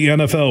of the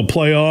NFL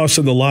playoffs,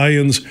 and the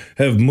Lions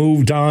have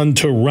moved on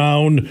to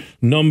round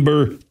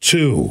number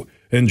 2.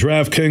 And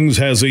DraftKings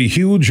has a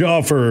huge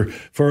offer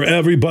for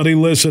everybody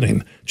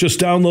listening. Just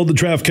download the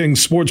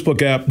DraftKings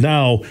Sportsbook app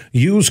now.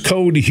 Use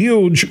code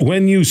HUGE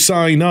when you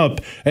sign up,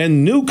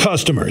 and new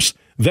customers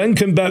then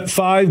can bet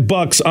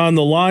 $5 on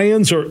the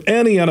Lions or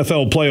any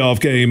NFL playoff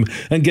game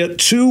and get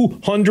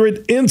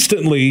 $200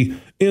 instantly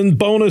in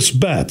bonus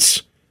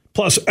bets.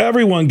 Plus,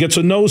 everyone gets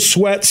a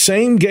no-sweat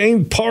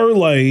same-game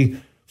parlay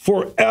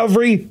for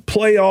every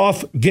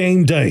playoff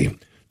game day.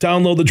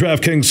 Download the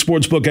DraftKings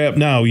Sportsbook app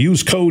now.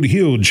 Use code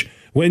HUGE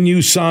when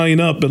you sign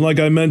up. And like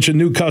I mentioned,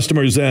 new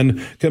customers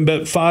then can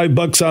bet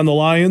 $5 on the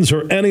Lions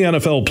or any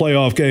NFL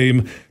playoff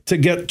game to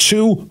get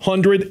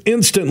 $200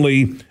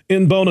 instantly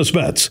in bonus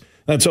bets.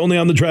 That's only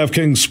on the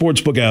DraftKings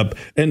Sportsbook app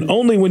and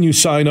only when you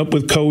sign up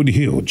with code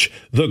HUGE.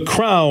 The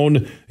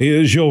crown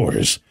is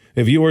yours.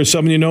 If you or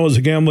someone you know has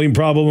a gambling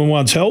problem and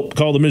wants help,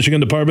 call the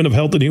Michigan Department of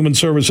Health and Human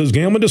Services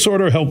Gambling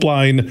Disorder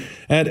Helpline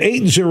at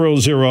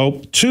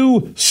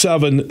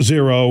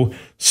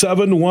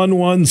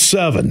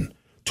 800-270-7117.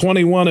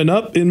 21 and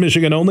up in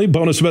Michigan only.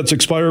 Bonus bets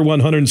expire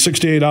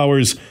 168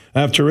 hours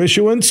after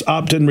issuance.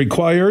 Opt-in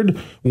required.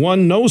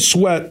 1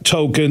 no-sweat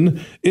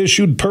token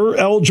issued per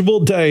eligible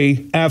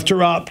day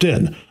after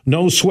opt-in.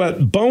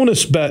 No-sweat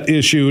bonus bet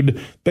issued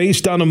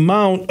based on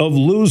amount of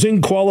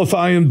losing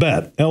qualifying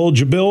bet.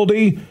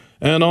 Eligibility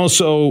and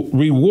also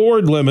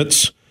reward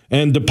limits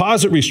and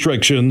deposit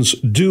restrictions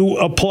do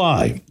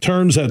apply.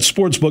 Terms at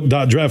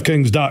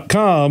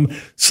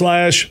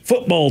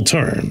sportsbook.draftkings.com/football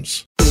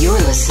terms. You're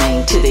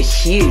listening to The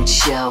Huge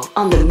Show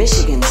on the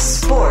Michigan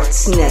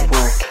Sports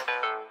Network.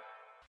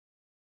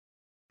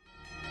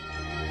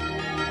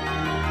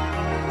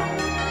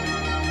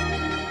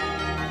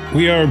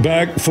 We are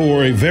back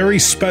for a very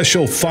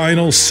special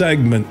final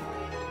segment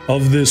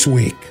of this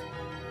week.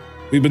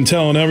 We've been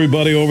telling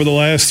everybody over the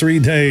last 3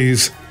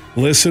 days,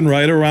 listen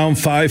right around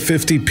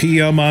 5:50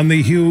 p.m. on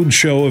The Huge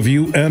Show if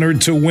you entered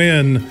to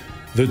win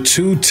the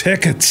 2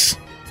 tickets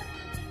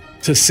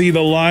to see the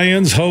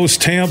Lions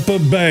host Tampa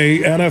Bay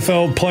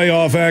NFL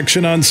playoff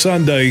action on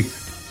Sunday,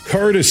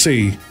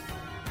 courtesy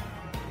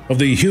of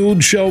The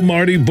Huge Show,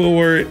 Marty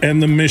Boer,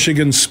 and the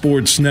Michigan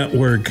Sports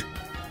Network.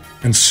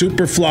 And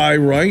Superfly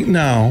right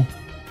now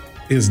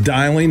is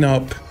dialing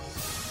up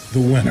the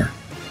winner.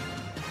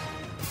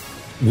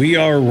 We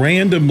are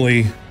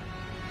randomly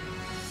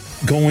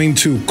going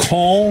to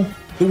call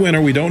the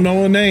winner. We don't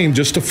know a name,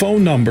 just a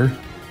phone number.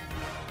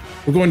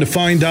 We're going to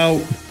find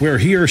out where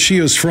he or she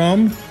is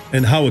from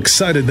and how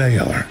excited they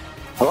are.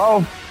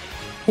 Hello?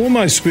 Who am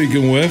I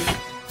speaking with?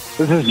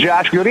 This is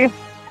Josh Goody.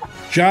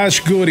 Josh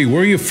Goody,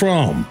 where are you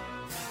from?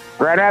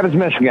 Grand Rapids,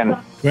 Michigan.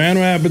 Grand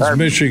Rapids,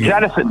 Michigan.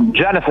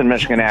 Jenison,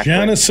 Michigan, actually.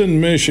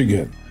 Jenison,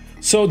 Michigan.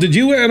 So did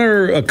you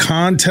enter a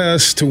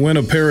contest to win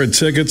a pair of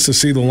tickets to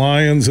see the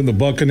Lions and the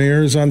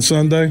Buccaneers on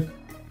Sunday?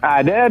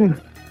 I did.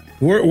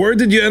 Where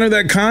did you enter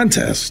that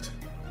contest?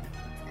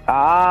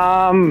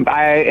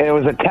 It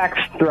was a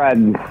text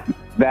thread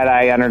that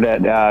I entered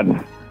it.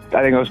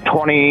 I think it was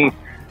 20.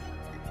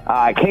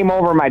 I came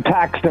over my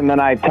text, and then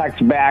I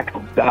text back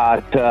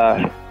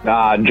to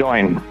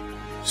join.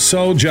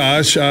 So,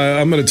 Josh,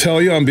 I'm going to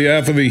tell you on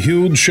behalf of The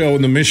Huge Show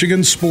and the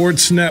Michigan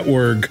Sports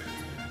Network,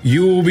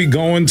 you will be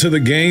going to the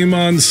game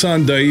on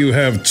Sunday. You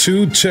have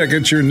 2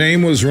 tickets. Your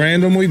name was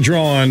randomly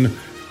drawn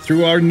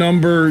through our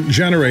number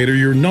generator.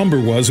 Your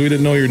number was. We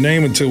didn't know your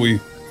name until we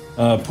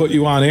put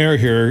you on air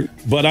here.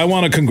 But I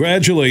want to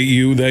congratulate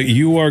you that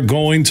you are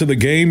going to the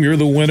game. You're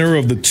the winner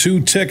of the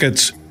 2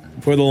 tickets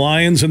for the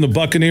Lions and the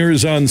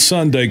Buccaneers on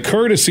Sunday,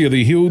 courtesy of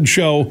The Huge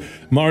Show,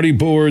 Marty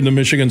Boer, and the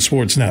Michigan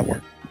Sports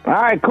Network. All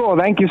right, cool.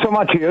 Thank you so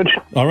much, Huge.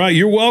 All right,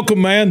 you're welcome,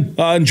 man.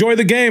 Enjoy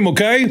the game,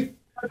 okay?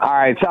 All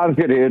right, sounds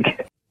good, Huge.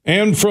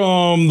 And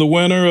from the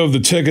winner of the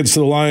tickets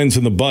to the Lions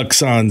and the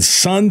Bucs on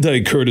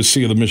Sunday,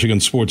 courtesy of the Michigan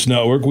Sports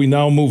Network, we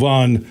now move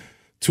on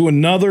to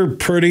another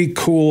pretty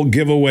cool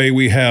giveaway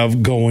we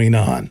have going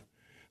on.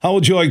 How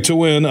would you like to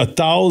win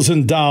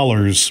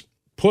 $1,000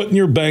 put in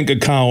your bank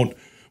account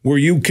where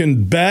you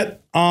can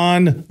bet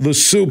on the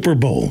Super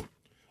Bowl?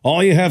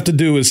 All you have to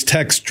do is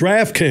text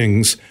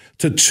DraftKings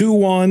to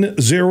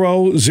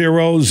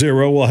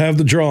 21000. We'll have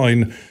the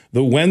drawing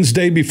the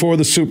Wednesday before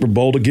the Super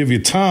Bowl to give you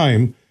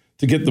time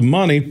to get the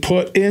money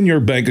put in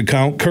your bank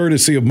account,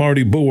 courtesy of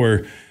Marty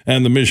Boer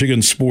and the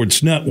Michigan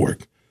Sports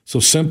Network. So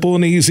simple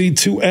and easy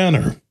to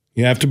enter.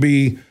 You have to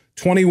be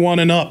 21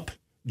 and up.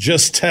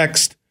 Just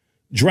text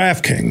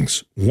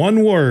DraftKings,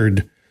 one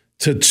word,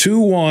 to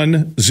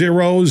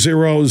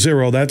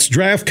 21000. That's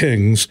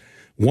DraftKings,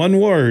 one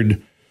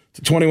word,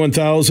 to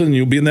 21,000.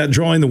 You'll be in that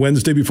drawing the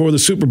Wednesday before the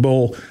Super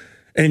Bowl,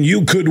 and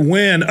you could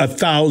win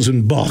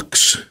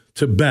 $1,000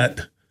 to bet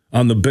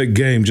on the big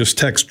game. Just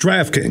text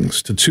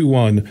DraftKings to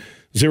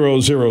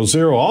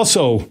 21000.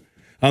 Also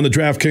on the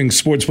DraftKings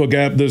Sportsbook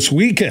app this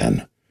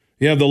weekend,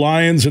 you have the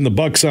Lions and the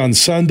Bucs on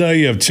Sunday.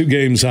 You have 2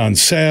 games on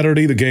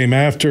Saturday. The game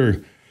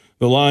after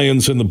the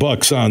Lions and the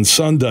Bucs on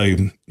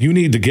Sunday. You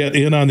need to get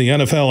in on the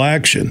NFL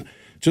action.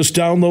 Just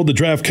download the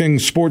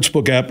DraftKings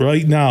Sportsbook app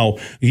right now.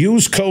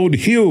 Use code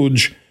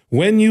HUGE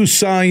when you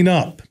sign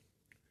up.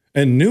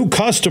 And new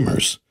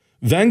customers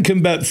then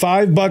can bet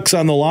 $5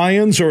 on the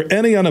Lions or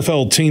any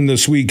NFL team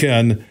this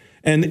weekend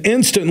and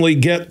instantly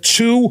get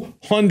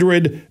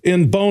 $200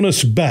 in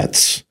bonus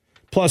bets.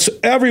 Plus,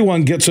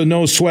 everyone gets a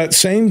no-sweat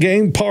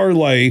same-game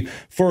parlay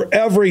for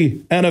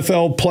every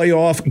NFL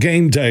playoff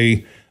game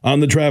day on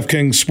the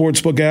DraftKings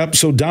Sportsbook app.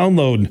 So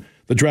download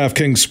the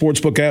DraftKings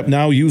Sportsbook app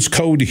now. Use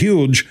code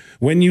HUGE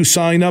when you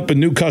sign up, and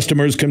new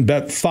customers can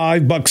bet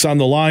 $5 on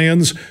the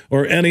Lions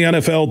or any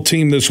NFL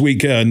team this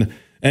weekend,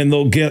 and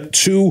they'll get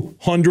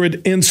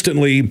 $200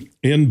 instantly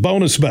in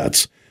bonus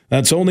bets.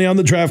 That's only on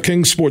the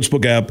DraftKings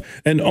Sportsbook app,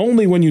 and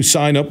only when you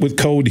sign up with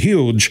code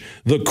HUGE.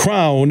 The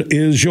crown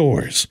is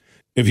yours.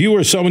 If you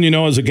or someone you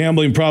know has a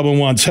gambling problem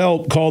and wants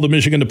help, call the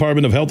Michigan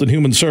Department of Health and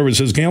Human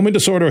Services Gambling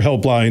Disorder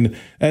Helpline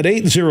at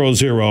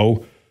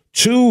 800-270-7117.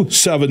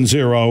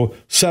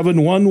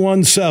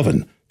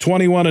 270-7117.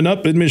 21 and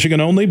up in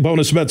Michigan only.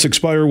 Bonus bets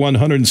expire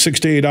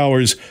 168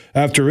 hours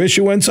after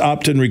issuance.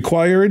 Opt-in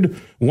required.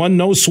 One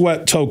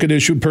no-sweat token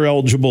issued per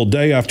eligible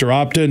day after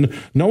opt-in.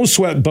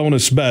 No-sweat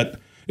bonus bet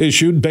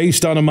issued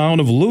based on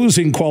amount of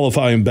losing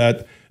qualifying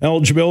bet.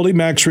 Eligibility,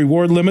 max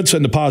reward limits,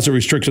 and deposit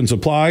restrictions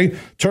apply.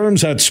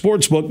 Terms at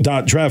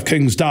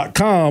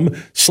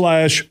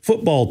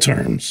sportsbook.draftkings.com/football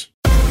terms.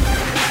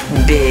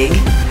 Big,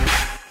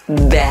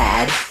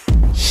 bad,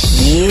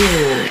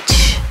 huge.